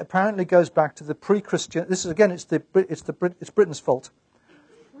 Halloween apparently goes back to the pre-Christian. This is again, it's Britain's fault.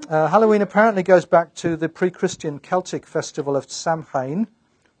 Halloween apparently goes back to the pre-Christian Celtic festival of Samhain,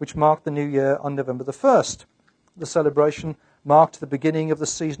 which marked the new year on November the 1st. The celebration marked the beginning of the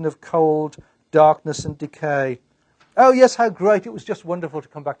season of cold, darkness and decay. Oh yes, how great. It was just wonderful to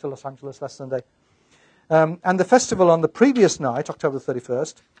come back to Los Angeles last Sunday. And the festival on the previous night, October the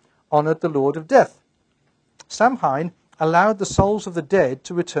 31st, honoured the Lord of Death. Samhain allowed the souls of the dead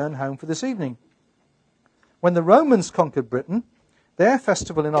to return home for this evening. When the Romans conquered Britain, their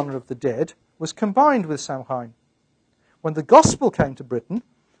festival in honour of the dead was combined with Samhain. When the Gospel came to Britain,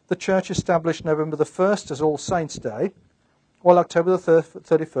 the Church established November the 1st as All Saints' Day, while October the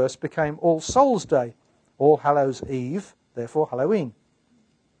 31st became All Souls' Day, All Hallows' Eve, therefore Halloween.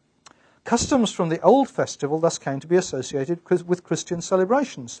 Customs from the old festival thus came to be associated with Christian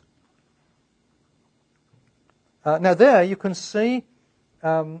celebrations. Now there you can see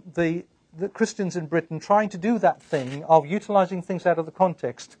the Christians in Britain trying to do that thing of utilising things out of the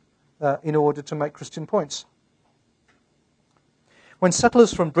context in order to make Christian points. When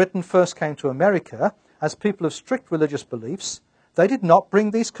settlers from Britain first came to America, as people of strict religious beliefs, they did not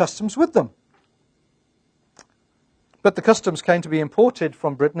bring these customs with them. But the customs came to be imported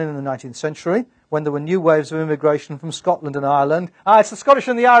from Britain in the 19th century, when there were new waves of immigration from Scotland and Ireland. It's the Scottish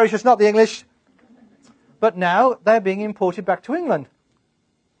and the Irish, it's not the English. But now they're being imported back to England.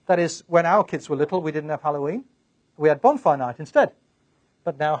 That is, when our kids were little, we didn't have Halloween. We had Bonfire Night instead.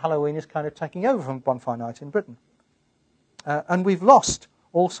 But now Halloween is kind of taking over from Bonfire Night in Britain. And we've lost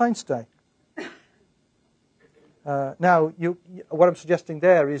All Saints' Day. Now, what I'm suggesting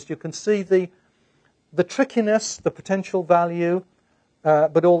there is you can see the trickiness, the potential value,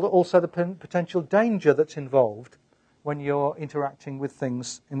 but also the potential danger that's involved when you're interacting with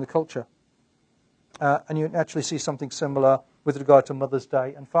things in the culture. And you actually see something similar with regard to Mother's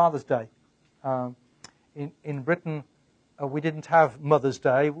Day and Father's Day. In Britain, we didn't have Mother's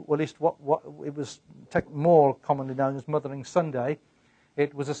Day, well, at least what it was more commonly known as Mothering Sunday.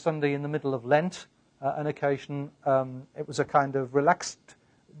 It was a Sunday in the middle of Lent, an occasion. It was a kind of relaxed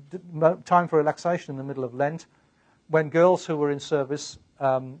time for relaxation in the middle of Lent, when girls who were in service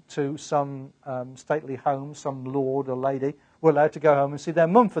to some stately home, some lord or lady, were allowed to go home and see their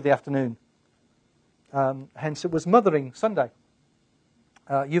mum for the afternoon. Hence, it was Mothering Sunday.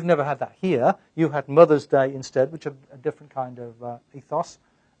 You've never had that here. You had Mother's Day instead, which is a different kind of ethos.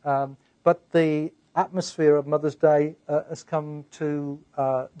 But the atmosphere of Mother's Day has come to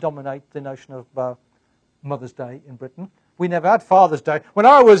dominate the notion of Mother's Day in Britain. We never had Father's Day. When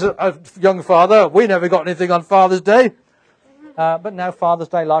I was a young father, we never got anything on Father's Day. But now Father's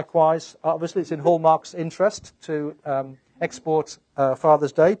Day, likewise. Obviously, it's in Hallmark's interest to export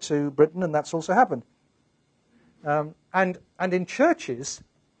Father's Day to Britain, and that's also happened. And in churches,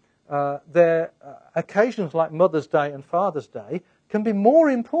 occasions like Mother's Day and Father's Day can be more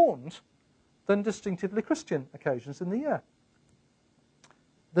important than distinctively Christian occasions in the year.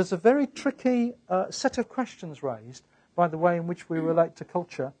 There's a very tricky set of questions raised by the way in which we relate to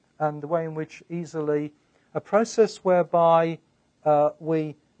culture and the way in which easily a process whereby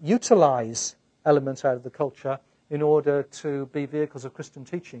we utilize elements out of the culture in order to be vehicles of Christian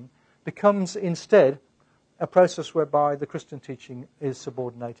teaching becomes instead a process whereby the Christian teaching is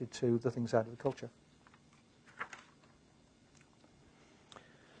subordinated to the things out of the culture.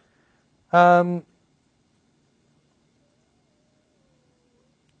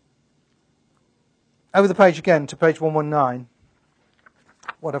 Over the page again to page 119,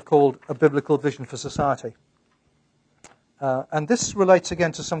 what I've called a biblical vision for society. And this relates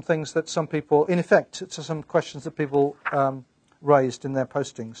again to some things that some people, in effect, to some questions that people raised in their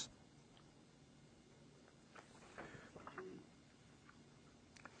postings.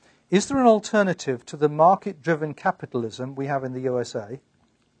 Is there an alternative to the market-driven capitalism we have in the USA,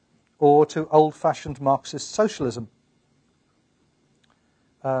 or to old-fashioned Marxist socialism?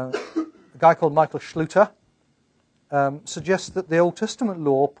 A guy called Michael Schluter suggests that the Old Testament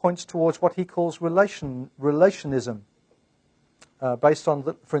law points towards what he calls relationism, based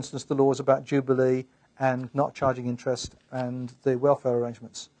on, for instance, the laws about Jubilee and not charging interest and the welfare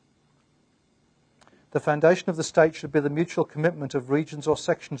arrangements. The foundation of the state should be the mutual commitment of regions or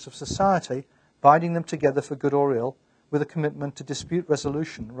sections of society, binding them together for good or ill, with a commitment to dispute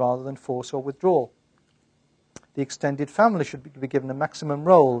resolution rather than force or withdrawal. The extended family should be given a maximum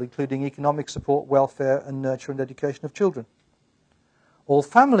role, including economic support, welfare, and nurture and education of children. All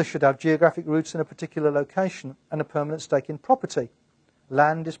families should have geographic roots in a particular location and a permanent stake in property.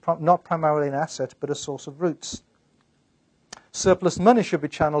 Land is not primarily an asset, but a source of roots. Surplus money should be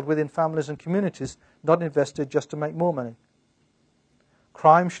channeled within families and communities, not invested just to make more money.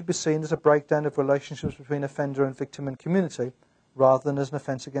 Crime should be seen as a breakdown of relationships between offender and victim and community, rather than as an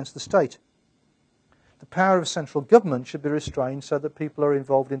offence against the state. The power of central government should be restrained so that people are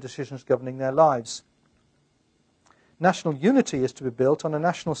involved in decisions governing their lives. National unity is to be built on a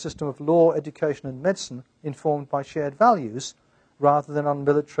national system of law, education and medicine informed by shared values rather than on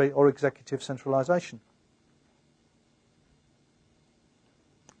military or executive centralisation.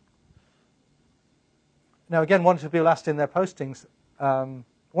 Now again, one or two people asked in their postings,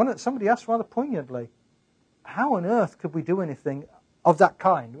 somebody asked rather poignantly, how on earth could we do anything of that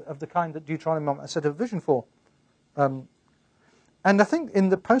kind, of the kind that Deuteronomy set a vision for? And I think in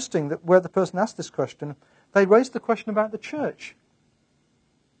the posting where the person asked this question, they raised the question about the church.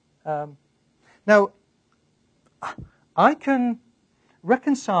 Now, I can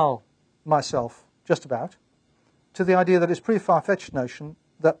reconcile myself, just about, to the idea that it's a pretty far-fetched notion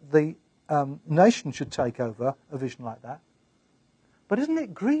that the nation should take over a vision like that. But isn't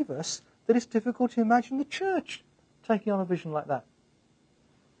it grievous that it's difficult to imagine the church taking on a vision like that?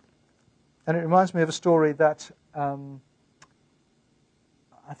 And it reminds me of a story that I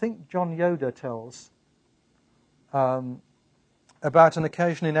think John Yoder tells about an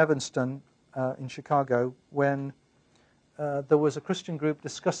occasion in Evanston in Chicago when there was a Christian group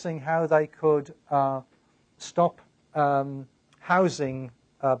discussing how they could stop housing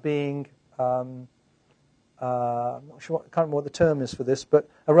being, I'm not sure, I can't remember what the term is for this, but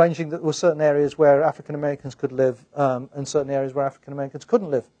arranging that there were certain areas where African Americans could live and certain areas where African Americans couldn't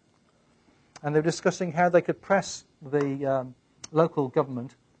live. And they were discussing how they could press the local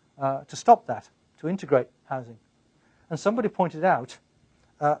government to stop that, to integrate housing. And somebody pointed out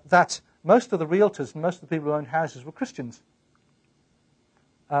that most of the realtors and most of the people who owned houses were Christians.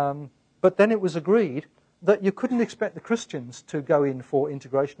 But then it was agreed that you couldn't expect the Christians to go in for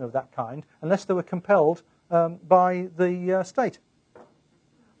integration of that kind unless they were compelled by the state.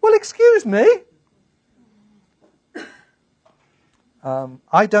 Well, excuse me.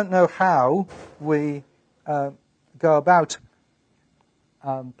 I don't know how we go about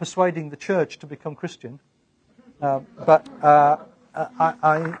persuading the church to become Christian, but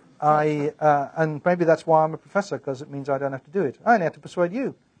and maybe that's why I'm a professor, because it means I don't have to do it. I only have to persuade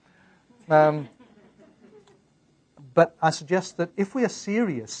you. But I suggest that if we are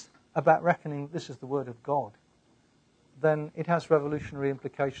serious about reckoning this is the Word of God, then it has revolutionary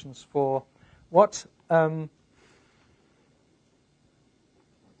implications for what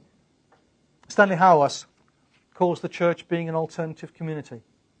Stanley Hauerwas calls the church being an alternative community.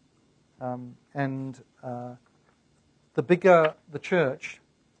 And the bigger the church,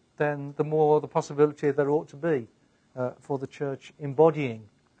 then the more the possibility there ought to be for the church embodying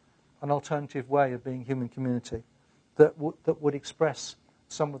an alternative way of being human community that would express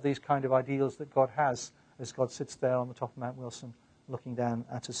some of these kind of ideals that God has as God sits there on the top of Mount Wilson looking down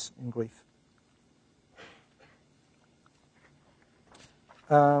at us in grief.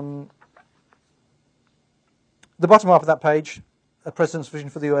 The bottom half of that page, a President's Vision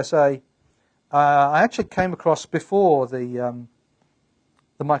for the USA, I actually came across before the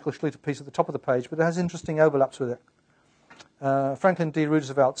Michael Schluter piece at the top of the page, but it has interesting overlaps with it. Franklin D.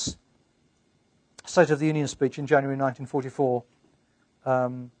 Roosevelt's State of the Union speech in January 1944,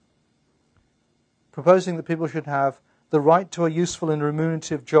 proposing that people should have the right to a useful and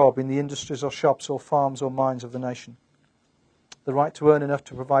remunerative job in the industries or shops or farms or mines of the nation, the right to earn enough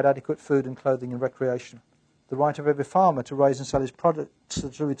to provide adequate food and clothing and recreation, the right of every farmer to raise and sell his products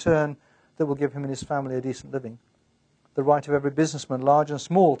at a return that will give him and his family a decent living, the right of every businessman, large and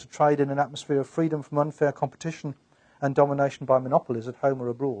small, to trade in an atmosphere of freedom from unfair competition and domination by monopolies at home or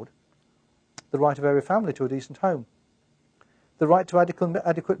abroad, the right of every family to a decent home, the right to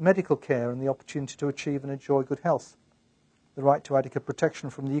adequate medical care and the opportunity to achieve and enjoy good health, the right to adequate protection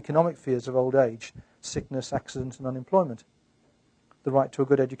from the economic fears of old age, sickness, accident and unemployment, the right to a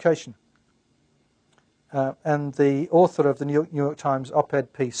good education. And the author of the New York Times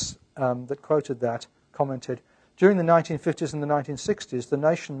op-ed piece that quoted that commented, during the 1950s and the 1960s, the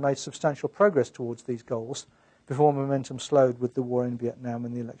nation made substantial progress towards these goals before momentum slowed with the war in Vietnam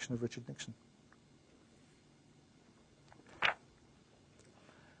and the election of Richard Nixon.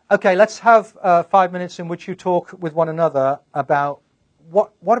 Okay, let's have 5 minutes in which you talk with one another about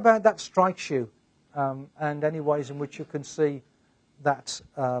what about that strikes you, and any ways in which you can see that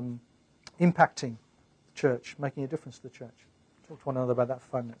impacting the church, making a difference to the church. Talk to one another about that for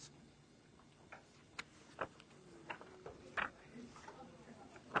 5 minutes.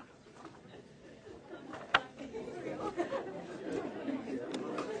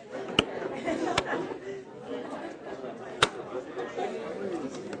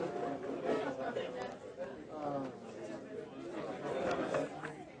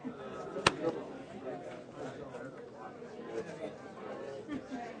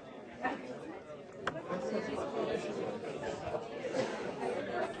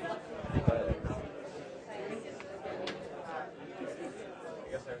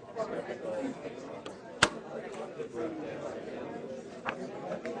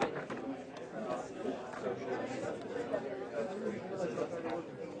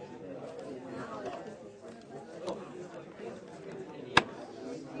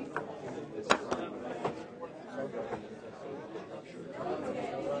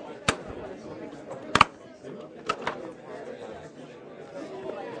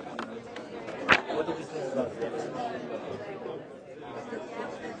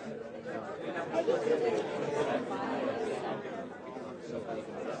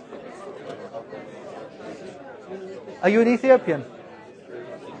 Are you an Ethiopian?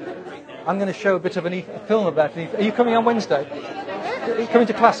 I'm going to show a bit of a film about an Ethiopian. Are you coming on Wednesday? Are you coming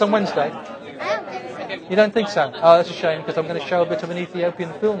to class on Wednesday? I don't think so. You don't think so? Oh, that's a shame, because I'm going to show a bit of an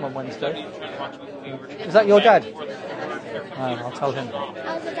Ethiopian film on Wednesday. Is that your dad? Oh, I'll tell him.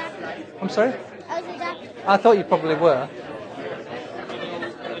 I was a doctor. I'm sorry? I was a doctor. I thought you probably were.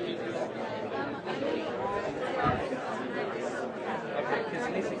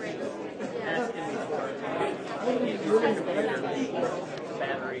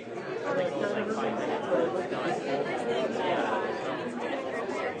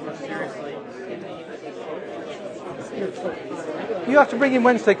 You have to bring him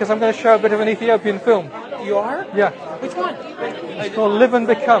Wednesday because I'm going to show a bit of an Ethiopian film. You are? Yeah. Which one? It's called Live and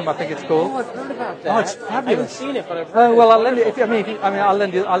Become, I think it's Oh, called. I've heard about that. Oh, it's I haven't fabulous. seen it, but I've heard Oh, well, I'll lend it.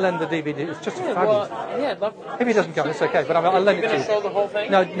 I'll lend the DVD. It's just Yeah, fabulous. well, yeah, I'd love. If he doesn't come, it's okay, but I'll lend it You're to going to show you. the whole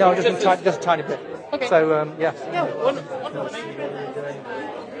thing? No, Just just a tiny bit. Okay. So, yeah. Yeah, wonderful.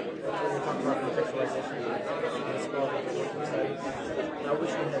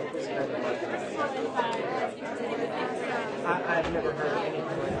 I've never heard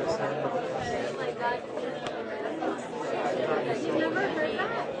anything like this. You've never heard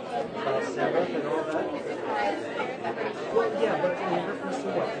that? About Sabbath and all that. Well, yeah, but in reference to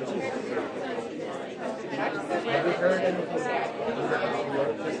what? Jesus. Have you heard anything about the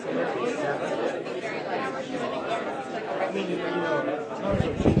Old Testament, Sabbath? I mean, you know, tons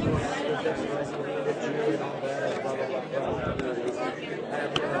of people suggesting being a Jew and all that, blah, blah, blah, blah. I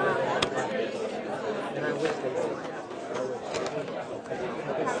have never heard that. And I wish they did.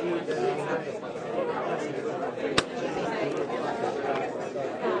 I could see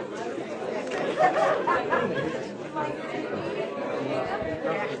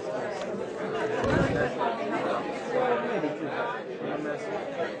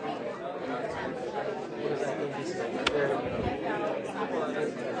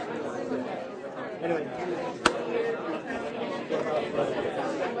Anyway.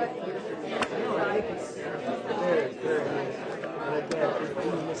 No, I think it's very, very nice. And again, it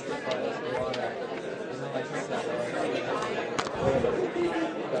demystifies a lot of, like I said,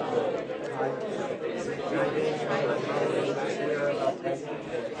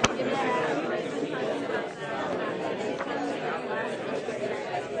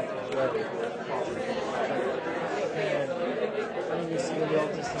 you see in the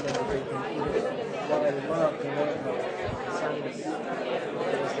Old Testament everything. What I love and what science is that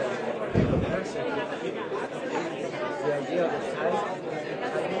the person, the idea of the tithing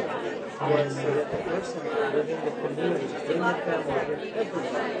was so that the person within the community, in the family, in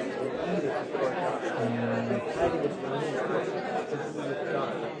everyone will eat it before God. Tithing is linked to be with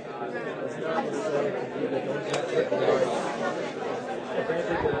God. It's not necessarily to be that don't touch it, but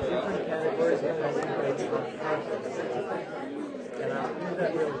apparently there are different categories of tithing based on context. And I think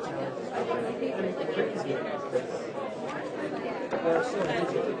that really challenges me. And it's crazy because there are so many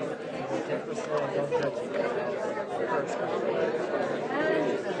people who take this law and don't judge it. First.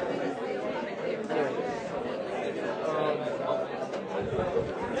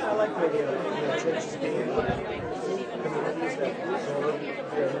 Yeah, I like the idea of churches being communities that absorb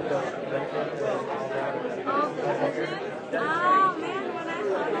their benefit and all that. Oh man, when I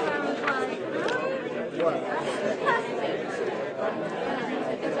saw that, I was like, really? What?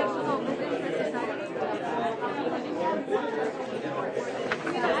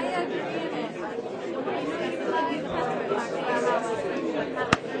 I agree with it.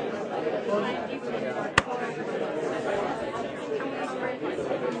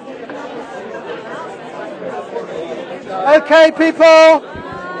 Okay, people,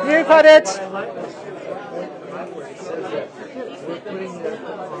 you've had it. I like this part where it says that we're putting the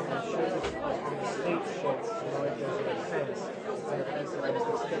shirts on the state shirts, like there's a fence, and a fence against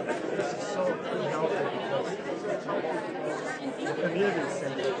the state. This is so unhealthy because the community is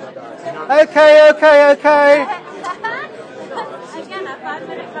centered for God. Not Okay. Again, a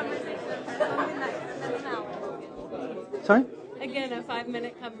 5-minute conversation for something that could have been an hour. Sorry? Again, a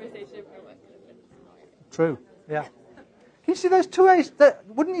 5-minute conversation for what could have been an hour. True. Yeah. Can you see those two A's?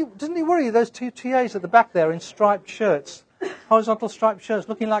 Doesn't he worry you, those two TAs at the back there in striped shirts, horizontal striped shirts,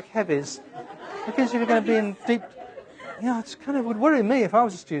 looking like heavies, looking as if you're going to be in deep. Yeah, it's kind of would worry me if I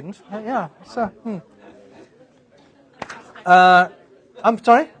was a student. Yeah. So. I'm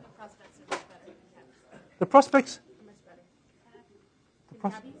sorry. The prospects.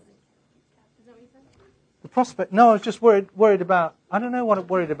 The prospect. No, I was just worried about. I don't know what it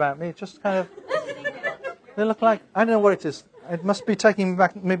worried about me. It just kind of. They look like, I don't know what it is. It must be taking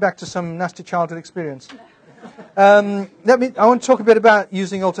me back to some nasty childhood experience. I want to talk a bit about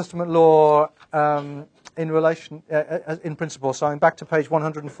using Old Testament law in relation, in principle. So I'm back to page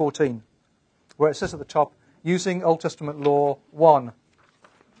 114, where it says at the top, using Old Testament law 1,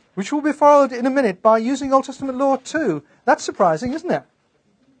 which will be followed in a minute by using Old Testament law 2. That's surprising, isn't it?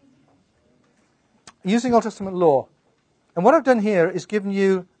 Using Old Testament law. And what I've done here is given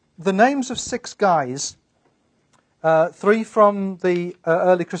you the names of 6 guys, 3 from the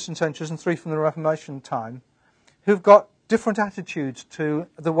early Christian centuries and 3 from the Reformation time, who've got different attitudes to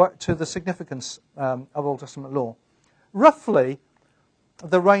the significance of Old Testament law. Roughly,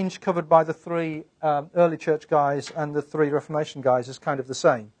 the range covered by the 3 early church guys and the 3 Reformation guys is kind of the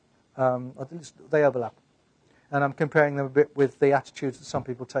same. At least they overlap. And I'm comparing them a bit with the attitudes that some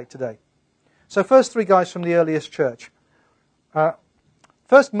people take today. So first 3 guys from the earliest church.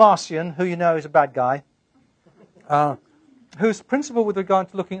 First Marcion, who you know is a bad guy, whose principle with regard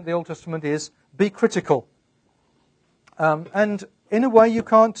to looking at the Old Testament is be critical. And in a way you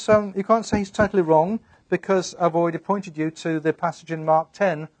can't say he's totally wrong, because I've already pointed you to the passage in Mark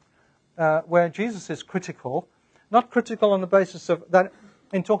 10 where Jesus is critical. Not critical on the basis of that,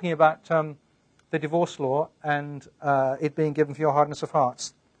 in talking about the divorce law and it being given for your hardness of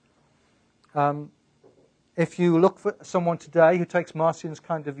hearts. If you look for someone today who takes Marcion's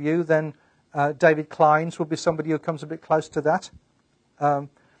kind of view, then David Klein's will be somebody who comes a bit close to that.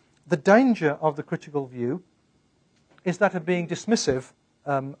 The danger of the critical view is that of being dismissive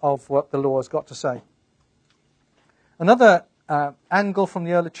of what the law has got to say. Another angle from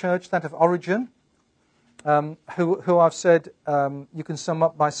the early church, that of Origen, who I've said you can sum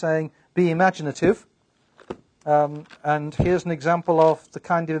up by saying, be imaginative. And here's an example of the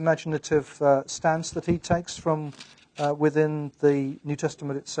kind of imaginative stance that he takes from within the New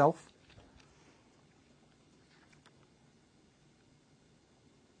Testament itself.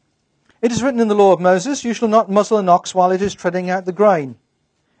 It is written in the law of Moses, you shall not muzzle an ox while it is treading out the grain.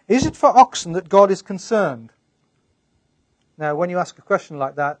 Is it for oxen that God is concerned? Now, when you ask a question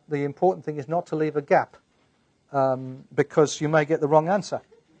like that, the important thing is not to leave a gap, because you may get the wrong answer.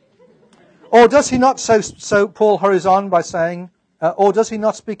 Or does he not, so Paul hurries on by saying, or does he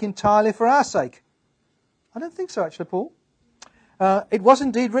not speak entirely for our sake? I don't think so, actually, Paul. It was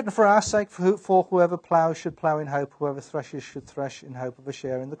indeed written for our sake, for whoever ploughs should plough in hope, whoever threshes should thresh in hope of a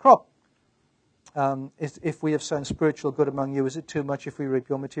share in the crop. If we have sown spiritual good among you, is it too much if we reap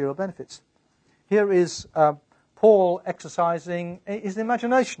your material benefits? Here is Paul exercising his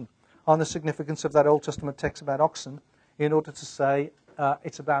imagination on the significance of that Old Testament text about oxen in order to say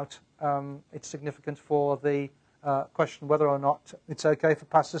it's significant for the question whether or not it's okay for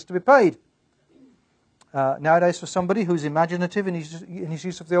pastors to be paid. Nowadays, for somebody who's imaginative in his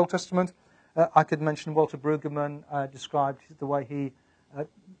use of the Old Testament, I could mention Walter Brueggemann described the way he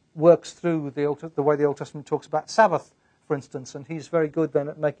works through the way the Old Testament talks about Sabbath, for instance, and he's very good then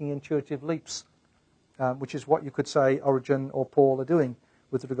at making intuitive leaps, which is what you could say Origen or Paul are doing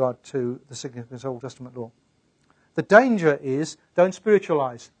with regard to the significance of Old Testament law. The danger is don't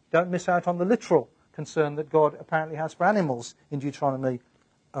spiritualize. Don't miss out on the literal concern that God apparently has for animals in Deuteronomy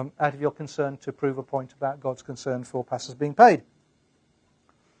out of your concern to prove a point about God's concern for pastors being paid.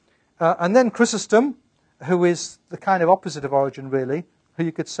 And then Chrysostom, who is the kind of opposite of Origen, really, who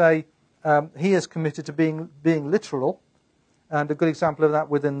you could say he is committed to being literal. And a good example of that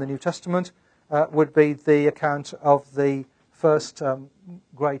within the New Testament would be the account of the first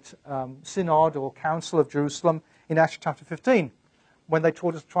great synod or council of Jerusalem in Acts chapter 15, when they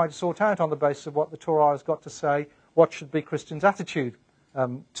tried to sort out on the basis of what the Torah has got to say, what should be Christians' attitude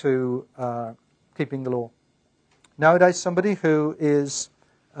to keeping the law. Nowadays, somebody who is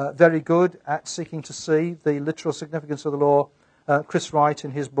very good at seeking to see the literal significance of the law, Chris Wright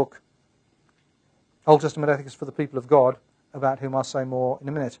in his book, Old Testament Ethics for the People of God, about whom I'll say more in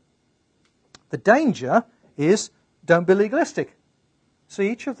a minute. The danger is don't be legalistic. See,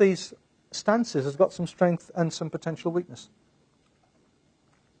 each of these stances has got some strength and some potential weakness.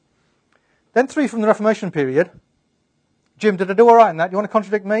 Then 3 from the Reformation period. Jim, did I do all right in that? You want to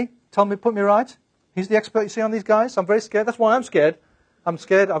contradict me? Tell me, put me right? He's the expert you see on these guys. I'm very scared. That's why I'm scared. I'm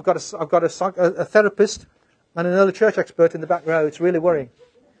scared. I've got a therapist and an early church expert in the back row. It's really worrying.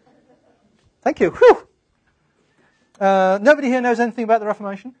 Thank you. Whew. Nobody here knows anything about the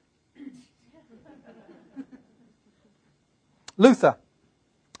Reformation? Luther.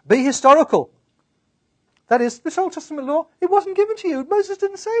 Be historical. That is, this Old Testament law, it wasn't given to you. Moses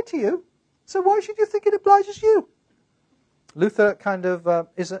didn't say it to you. So why should you think it obliges you? Luther kind of,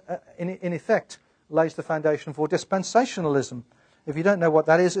 in effect, lays the foundation for dispensationalism. If you don't know what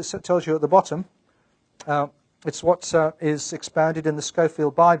that is, it tells you at the bottom. It's what is expounded in the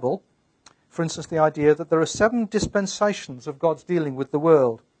Scofield Bible. For instance, the idea that there are 7 dispensations of God's dealing with the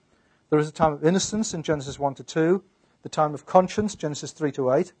world. There is a time of innocence in Genesis 1 to 2, the time of conscience, Genesis 3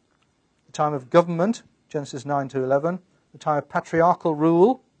 to 8, the time of government, Genesis 9 to 11, the time of patriarchal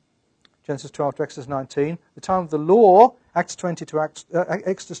rule, Genesis 12 to Exodus 19, the time of the law, Exodus 20 to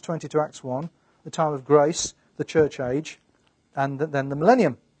Acts 1, the time of grace, the church age, and then the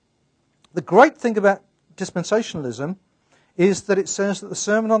millennium. The great thing about dispensationalism is that it says that the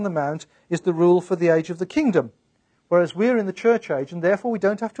Sermon on the Mount is the rule for the age of the kingdom, whereas we're in the church age and therefore we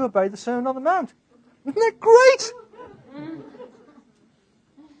don't have to obey the Sermon on the Mount. Isn't that great?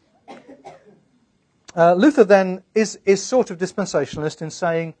 Luther then is sort of dispensationalist in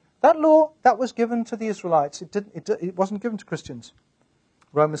saying that law that was given to the Israelites, it wasn't given to Christians.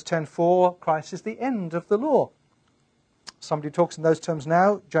 Romans 10:4, Christ is the end of the law. Somebody talks in those terms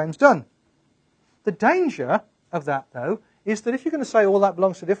now, James Dunn. The danger of that, though, is that if you're going to say all that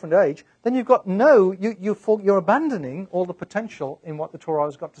belongs to a different age, then you're abandoning all the potential in what the Torah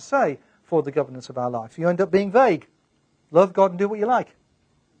has got to say for the governance of our life. You end up being vague. Love God and do what you like.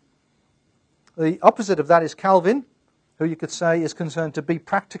 The opposite of that is Calvin, who you could say is concerned to be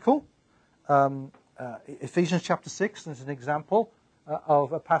practical. Ephesians chapter 6 is an example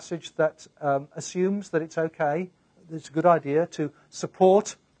of a passage that assumes that it's okay, it's a good idea to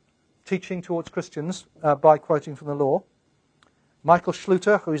support teaching towards Christians by quoting from the law. Michael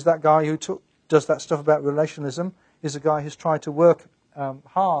Schluter, who is that guy who does that stuff about relationalism, is a guy who's tried to work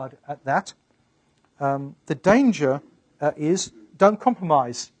hard at that. The danger is don't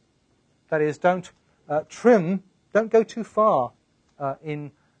compromise. That is, don't go too far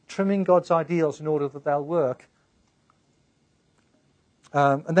in trimming God's ideals in order that they'll work.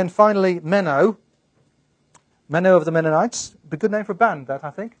 And then finally, Menno of the Mennonites. A good name for a band, that, I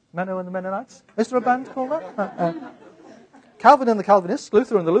think. Menno and the Mennonites. Is there a band called that? Calvin and the Calvinists,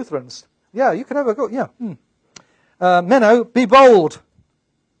 Luther and the Lutherans. Yeah, you can have a go. Yeah. Menno, be bold.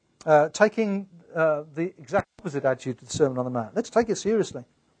 Taking the exact opposite attitude to the Sermon on the Mount. Let's take it seriously.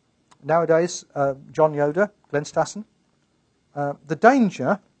 Nowadays, John Yoder, Glenn Stassen. The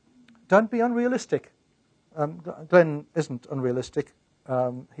danger, don't be unrealistic. Glenn isn't unrealistic.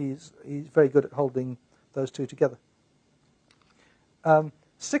 He's very good at holding those two together.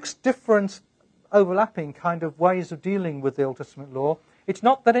 6 different overlapping kind of ways of dealing with the Old Testament law. It's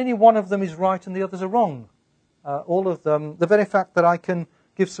not that any one of them is right and the others are wrong. All of them, the very fact that I can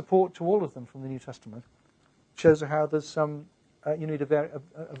give support to all of them from the New Testament shows how there's some, you need a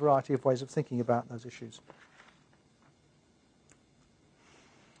variety of ways of thinking about those issues.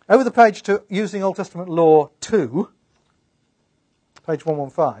 Over the page to Using Old Testament Law 2, page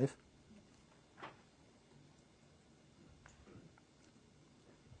 115.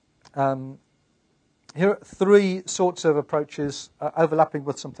 Here are 3 sorts of approaches overlapping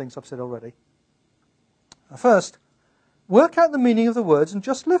with some things I've said already. First, work out the meaning of the words and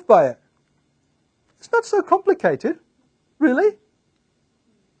just live by it. It's not so complicated, really.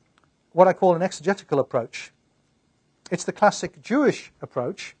 What I call an exegetical approach. It's the classic Jewish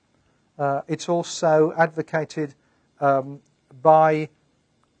approach. It's also advocated by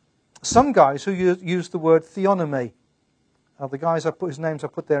some guys who use the word theonomy. The guys whose names I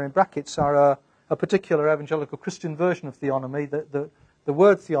put there in brackets are a particular evangelical Christian version of theonomy. The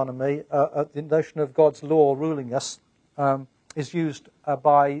word theonomy, the notion of God's law ruling us, is used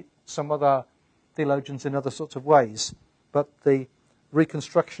by some other theologians in other sorts of ways. But the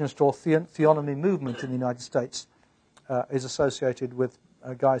Reconstructionist or theonomy movement in the United States is associated with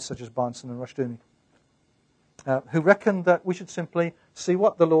guys such as Barnson and Rushdoony, who reckon that we should simply see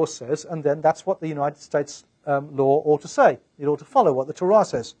what the law says, and then that's what the United States law ought to say. It ought to follow what the Torah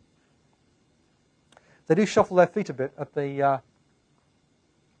says. They do shuffle their feet a bit at the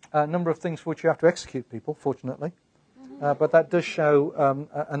number of things for which you have to execute people, fortunately. But that does show,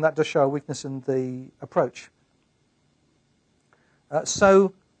 and that does show a weakness in the approach.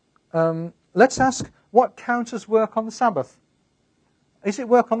 So let's ask, what counts as work on the Sabbath? Is it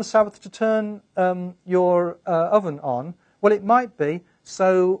work on the Sabbath to turn your oven on? Well, it might be.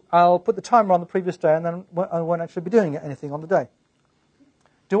 So I'll put the timer on the previous day, and then I won't actually be doing anything on the day.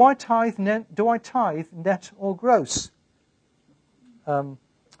 Do I tithe net or gross?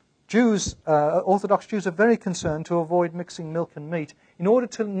 Orthodox Jews are very concerned to avoid mixing milk and meat in order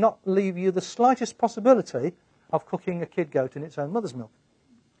to not leave you the slightest possibility of cooking a kid goat in its own mother's milk.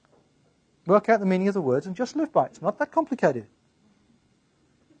 Work out the meaning of the words and just live by it. It's not that complicated.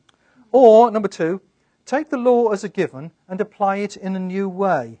 Or, number 2, take the law as a given and apply it in a new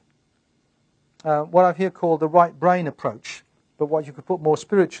way. What I've here called the right brain approach, but what you could put more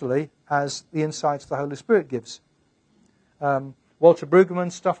spiritually as the insights the Holy Spirit gives. Walter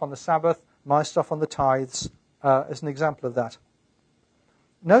Brueggemann's stuff on the Sabbath, my stuff on the tithes, is an example of that.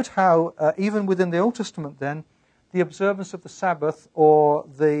 note how, even within the Old Testament then, the observance of the Sabbath or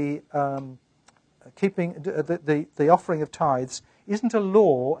the keeping the offering of tithes isn't a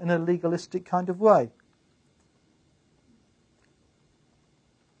law in a legalistic kind of way.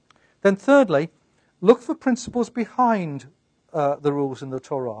 Then thirdly, look for principles behind the rules in the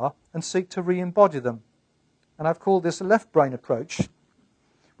Torah and seek to re-embody them. And I've called this a left brain approach,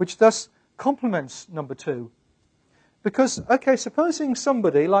 which thus complements number 2. Because, okay, supposing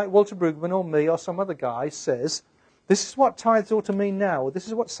somebody like Walter Brueggemann or me or some other guy says, this is what tithes ought to mean now, or this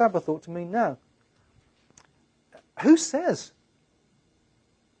is what Sabbath ought to mean now. Who says?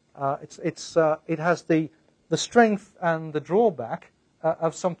 It has the strength and the drawback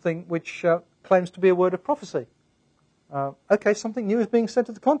of something which claims to be a word of prophecy. Okay, something new is being said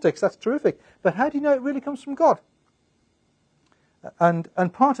to the context. That's terrific. But how do you know it really comes from God?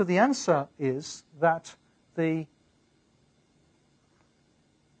 And part of the answer is that the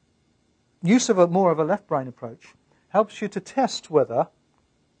use of more of a left brain approach helps you to test whether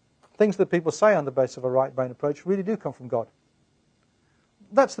things that people say on the basis of a right brain approach really do come from God.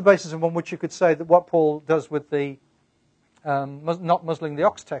 That's the basis upon which you could say that what Paul does with the not muzzling the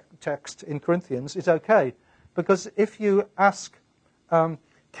ox text in Corinthians is okay. Because if you ask,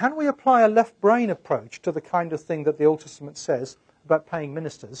 can we apply a left brain approach to the kind of thing that the Old Testament says about paying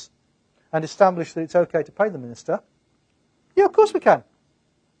ministers and establish that it's okay to pay the minister? Yeah, of course we can.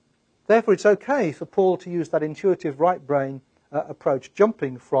 Therefore, it's okay for Paul to use that intuitive right brain approach,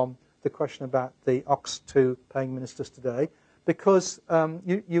 jumping from the question about the ox to paying ministers today, because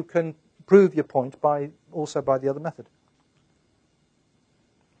you can prove your point also by the other method.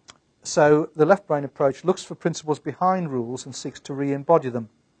 So the left brain approach looks for principles behind rules and seeks to re-embody them.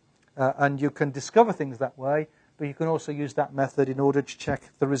 And you can discover things that way, but you can also use that method in order to check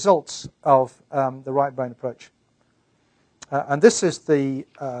the results of the right brain approach. And this is the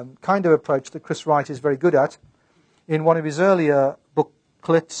kind of approach that Chris Wright is very good at. In one of his earlier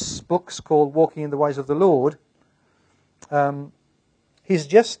books called Walking in the Ways of the Lord, he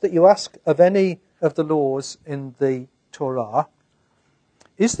suggests that you ask of any of the laws in the Torah,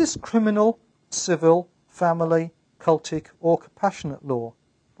 is this criminal, civil, family, cultic, or compassionate law?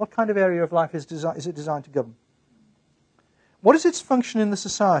 What kind of area of life is it designed to govern? What is its function in the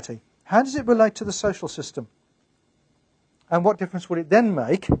society? How does it relate to the social system? And what difference would it then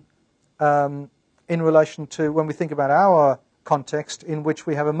make in relation to when we think about our context in which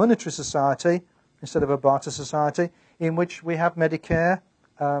we have a monetary society instead of a barter society, in which we have Medicare,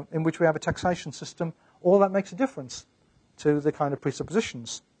 in which we have a taxation system? All that makes a difference to the kind of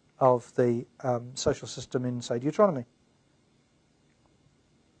presuppositions of the social system in, say, Deuteronomy.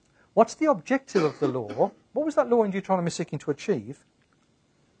 What's the objective of the law? What was that law in Deuteronomy seeking to achieve?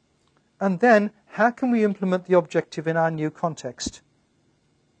 And then, how can we implement the objective in our new context?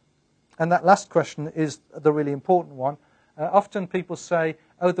 And that last question is the really important one. Often people say,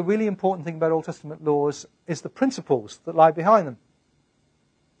 oh, the really important thing about Old Testament laws is the principles that lie behind them.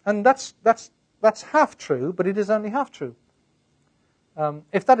 And that's half true, but it is only half true.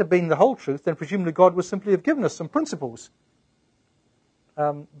 If that had been the whole truth, then presumably God would simply have given us some principles.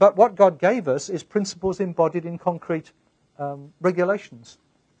 But what God gave us is principles embodied in concrete regulations,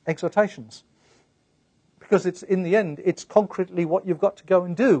 exhortations. Because it's in the end, it's concretely what you've got to go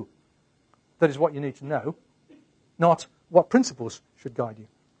and do that is what you need to know, not what principles should guide you.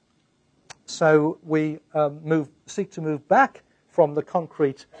 So we seek to move back from the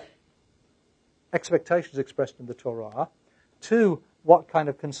concrete expectations expressed in the Torah to what kind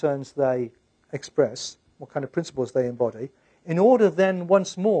of concerns they express, what kind of principles they embody, in order then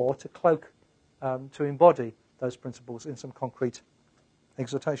once more to cloak, to embody those principles in some concrete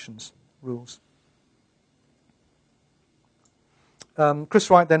exhortations, rules. Chris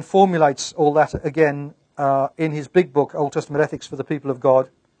Wright then formulates all that again in his big book, Old Testament Ethics for the People of God,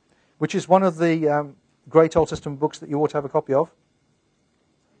 which is one of the great Old Testament books that you ought to have a copy of.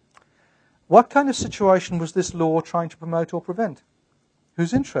 What kind of situation was this law trying to promote or prevent?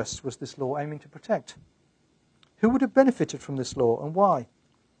 Whose interests was this law aiming to protect? Who would have benefited from this law and why?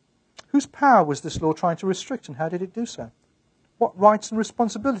 Whose power was this law trying to restrict and how did it do so? What rights and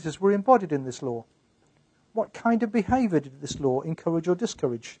responsibilities were embodied in this law? What kind of behaviour did this law encourage or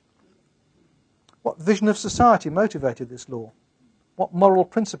discourage? What vision of society motivated this law? What moral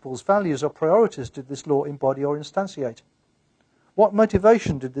principles, values or priorities did this law embody or instantiate? What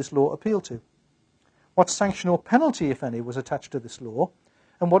motivation did this law appeal to? What sanction or penalty, if any, was attached to this law?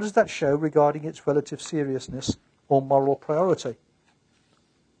 And what does that show regarding its relative seriousness or moral priority?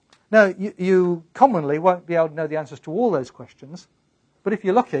 Now, you commonly won't be able to know the answers to all those questions, but if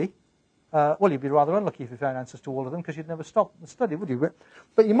you're lucky, Well, you'd be rather unlucky if you found answers to all of them because you'd never stop the study, would you?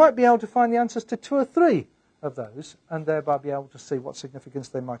 But you might be able to find the answers to 2 or 3 of those and thereby be able to see what significance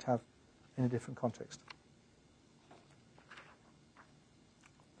they might have in a different context.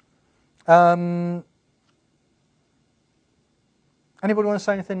 Anybody want to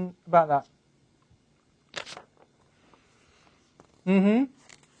say anything about that? Mm-hmm.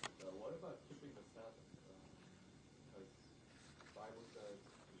 What about keeping the Sabbath? Because the Bible says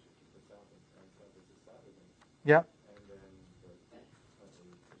we should keep the Sabbath, and Sabbath is Saturday. Yeah. And then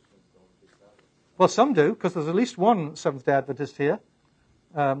Christians don't keep Sabbath. Well, some do, because there's at least one Seventh-day Adventist here.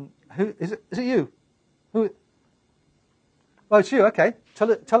 Who is it? Is it you? Who? Oh, it's you. Okay.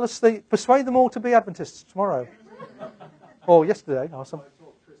 Tell us persuade them all to be Adventists tomorrow, or yesterday, or something.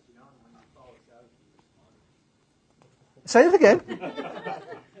 Say it again.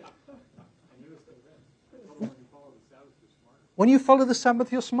 When you follow the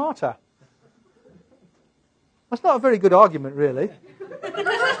Sabbath, you're smarter. That's not a very good argument, really.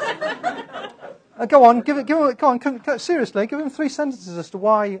 Go on, go on. Seriously, give him 3 sentences as to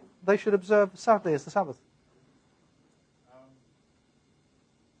why they should observe Saturday as the Sabbath.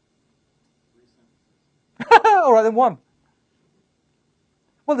 All right, then 1.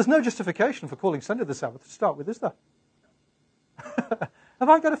 Well, there's no justification for calling Sunday the Sabbath to start with, is there? Have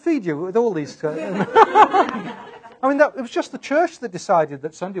I got to feed you with all these? I mean, it was just the church that decided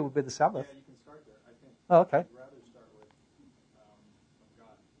that Sunday would be the Sabbath. Yeah, you can start there. I think Oh, okay. I'd rather start with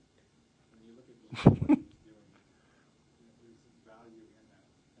God. When you look at what he's doing, there's value in that.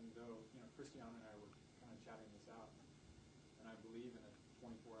 And though, Christiane and I were kind of chatting this out, and I believe in a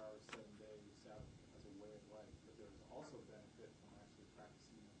 24-hour, 7-day Sabbath as a way of life, but there's also benefit from actually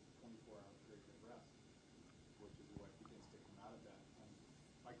practicing a 24-hour period of rest, which is what begins to come out of that. And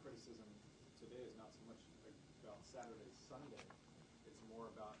my criticism today is not so much about Saturday, Sunday. It's more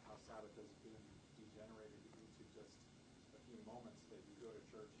about how Sabbath has been degenerated into just a few moments that you go to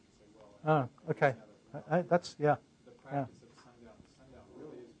church and you say, well, Okay. That's, yeah. The practice of sundown to sundown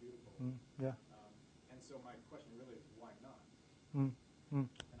really is beautiful. Yeah. And so my question really is, why not? Mm. And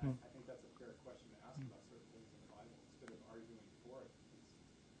I think that's a fair question to ask about certain things in the Bible. Instead of arguing for it,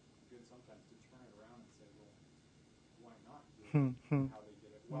 it's good sometimes to turn it around and say, well, why not do it how they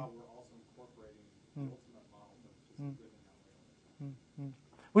did it, while we're also incorporating the ultimate model of just living that way all the time.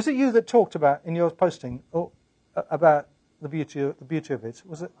 Was it you that talked about in your posting about the beauty of it?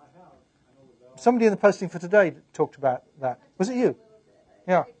 Was it? I know Lavelle. Somebody in the posting for today talked about that. Was it you?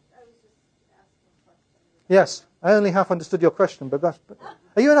 Yeah. I was just asking a question. Yes. I only half understood your question, but are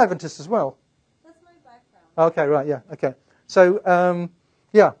you an Adventist as well? That's my background. Okay, right, yeah, okay. So,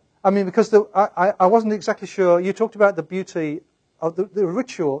 yeah, I mean, because I wasn't exactly sure. You talked about the beauty of the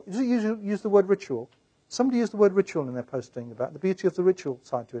ritual. Did you use the word ritual? Somebody used the word ritual in their posting about the beauty of the ritual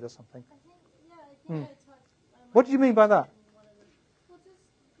side to it or something. I think I talked. What do you mean by that? Well, just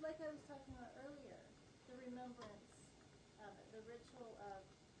like I was talking about earlier, the remembrance of it, the ritual of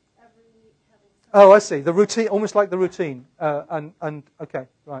every week having something. Oh, I see. The routine, almost like the routine. And okay,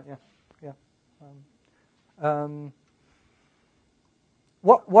 right, yeah.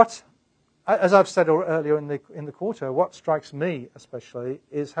 What? As I've said earlier in the quarter, what strikes me especially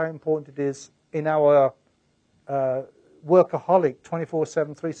is how important it is in our workaholic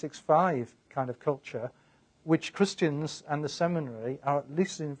 24/7, 365 kind of culture, which Christians and the seminary are at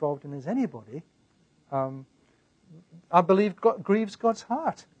least as involved in as anybody. I believe grieves God's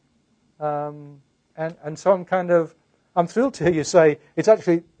heart. And so I'm thrilled to hear you say it's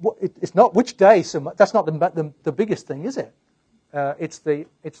actually, it's not which day so much. That's not the biggest thing, is it? It's the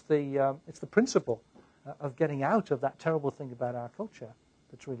principle of getting out of that terrible thing about our culture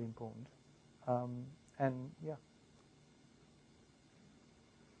that's really important. And yeah.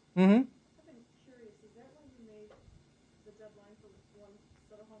 I've been curious, is that when you made the deadline for one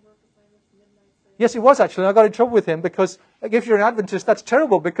set of homework assignments, midnight? Yes, it was actually. I got in trouble with him because if you're an Adventist, that's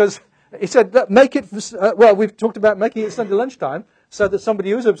terrible because he said, make it, well, we've talked about making it Sunday lunchtime so that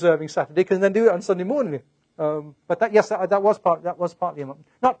somebody who's observing Saturday can then do it on Sunday morning. But that was partly,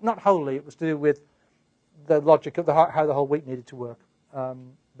 not wholly, it was to do with the logic of how the whole week needed to work.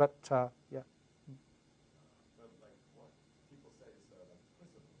 Yeah. But like what people say is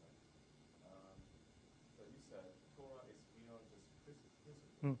principle. So you said Torah is beyond just principle.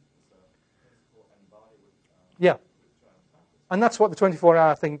 It's a principle embodied with Yeah. practice. And that's what the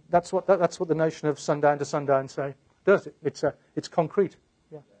 24-hour thing, that's what the notion of sundown to sundown say does. It's concrete.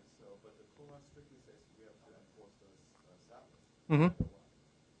 Yeah. So, but the Torah strictly says we have to enforce the Sabbath. But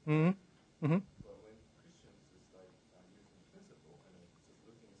when Christians is like using principle and it's just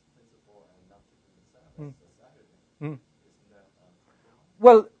looking at principle and not keeping the Sabbath, the Saturday, isn't that compromise?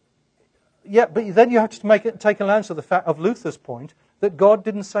 Well, Yeah, but then you have to take allowance of the fact of Luther's point that God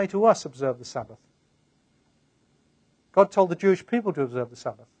didn't say to us, observe the Sabbath. God told the Jewish people to observe the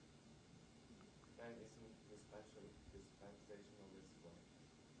Sabbath.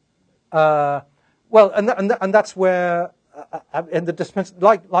 Well, and that's where, and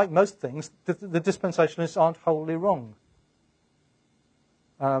like most things, the dispensationalists aren't wholly wrong.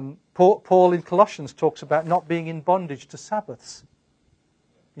 Paul in Colossians talks about not being in bondage to Sabbaths.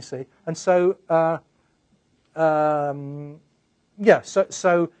 You see, and so so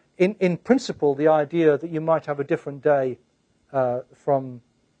in principle, the idea that you might have a different day from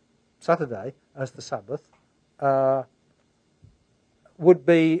Saturday as the Sabbath wouldn't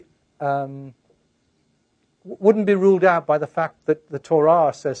be ruled out by the fact that the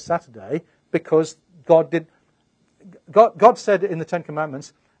Torah says Saturday, because God said in the Ten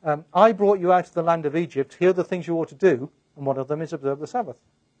Commandments, I brought you out of the land of Egypt, here are the things you ought to do, and one of them is observe the Sabbath.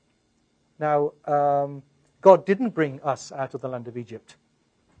 Now, God didn't bring us out of the land of Egypt.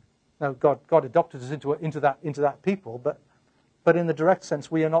 Now, God adopted us into that people, but in the direct sense,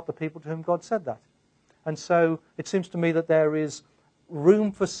 we are not the people to whom God said that. And so it seems to me that there is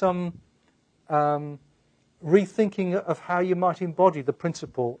room for some rethinking of how you might embody the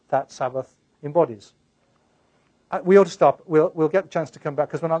principle that Sabbath embodies. We ought to stop. We'll get the chance to come back,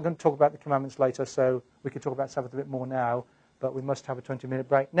 because we're not going to talk about the commandments later, so we can talk about Sabbath a bit more now, but we must have a 20-minute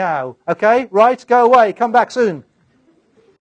break now. Okay? Right? Go away. Come back soon.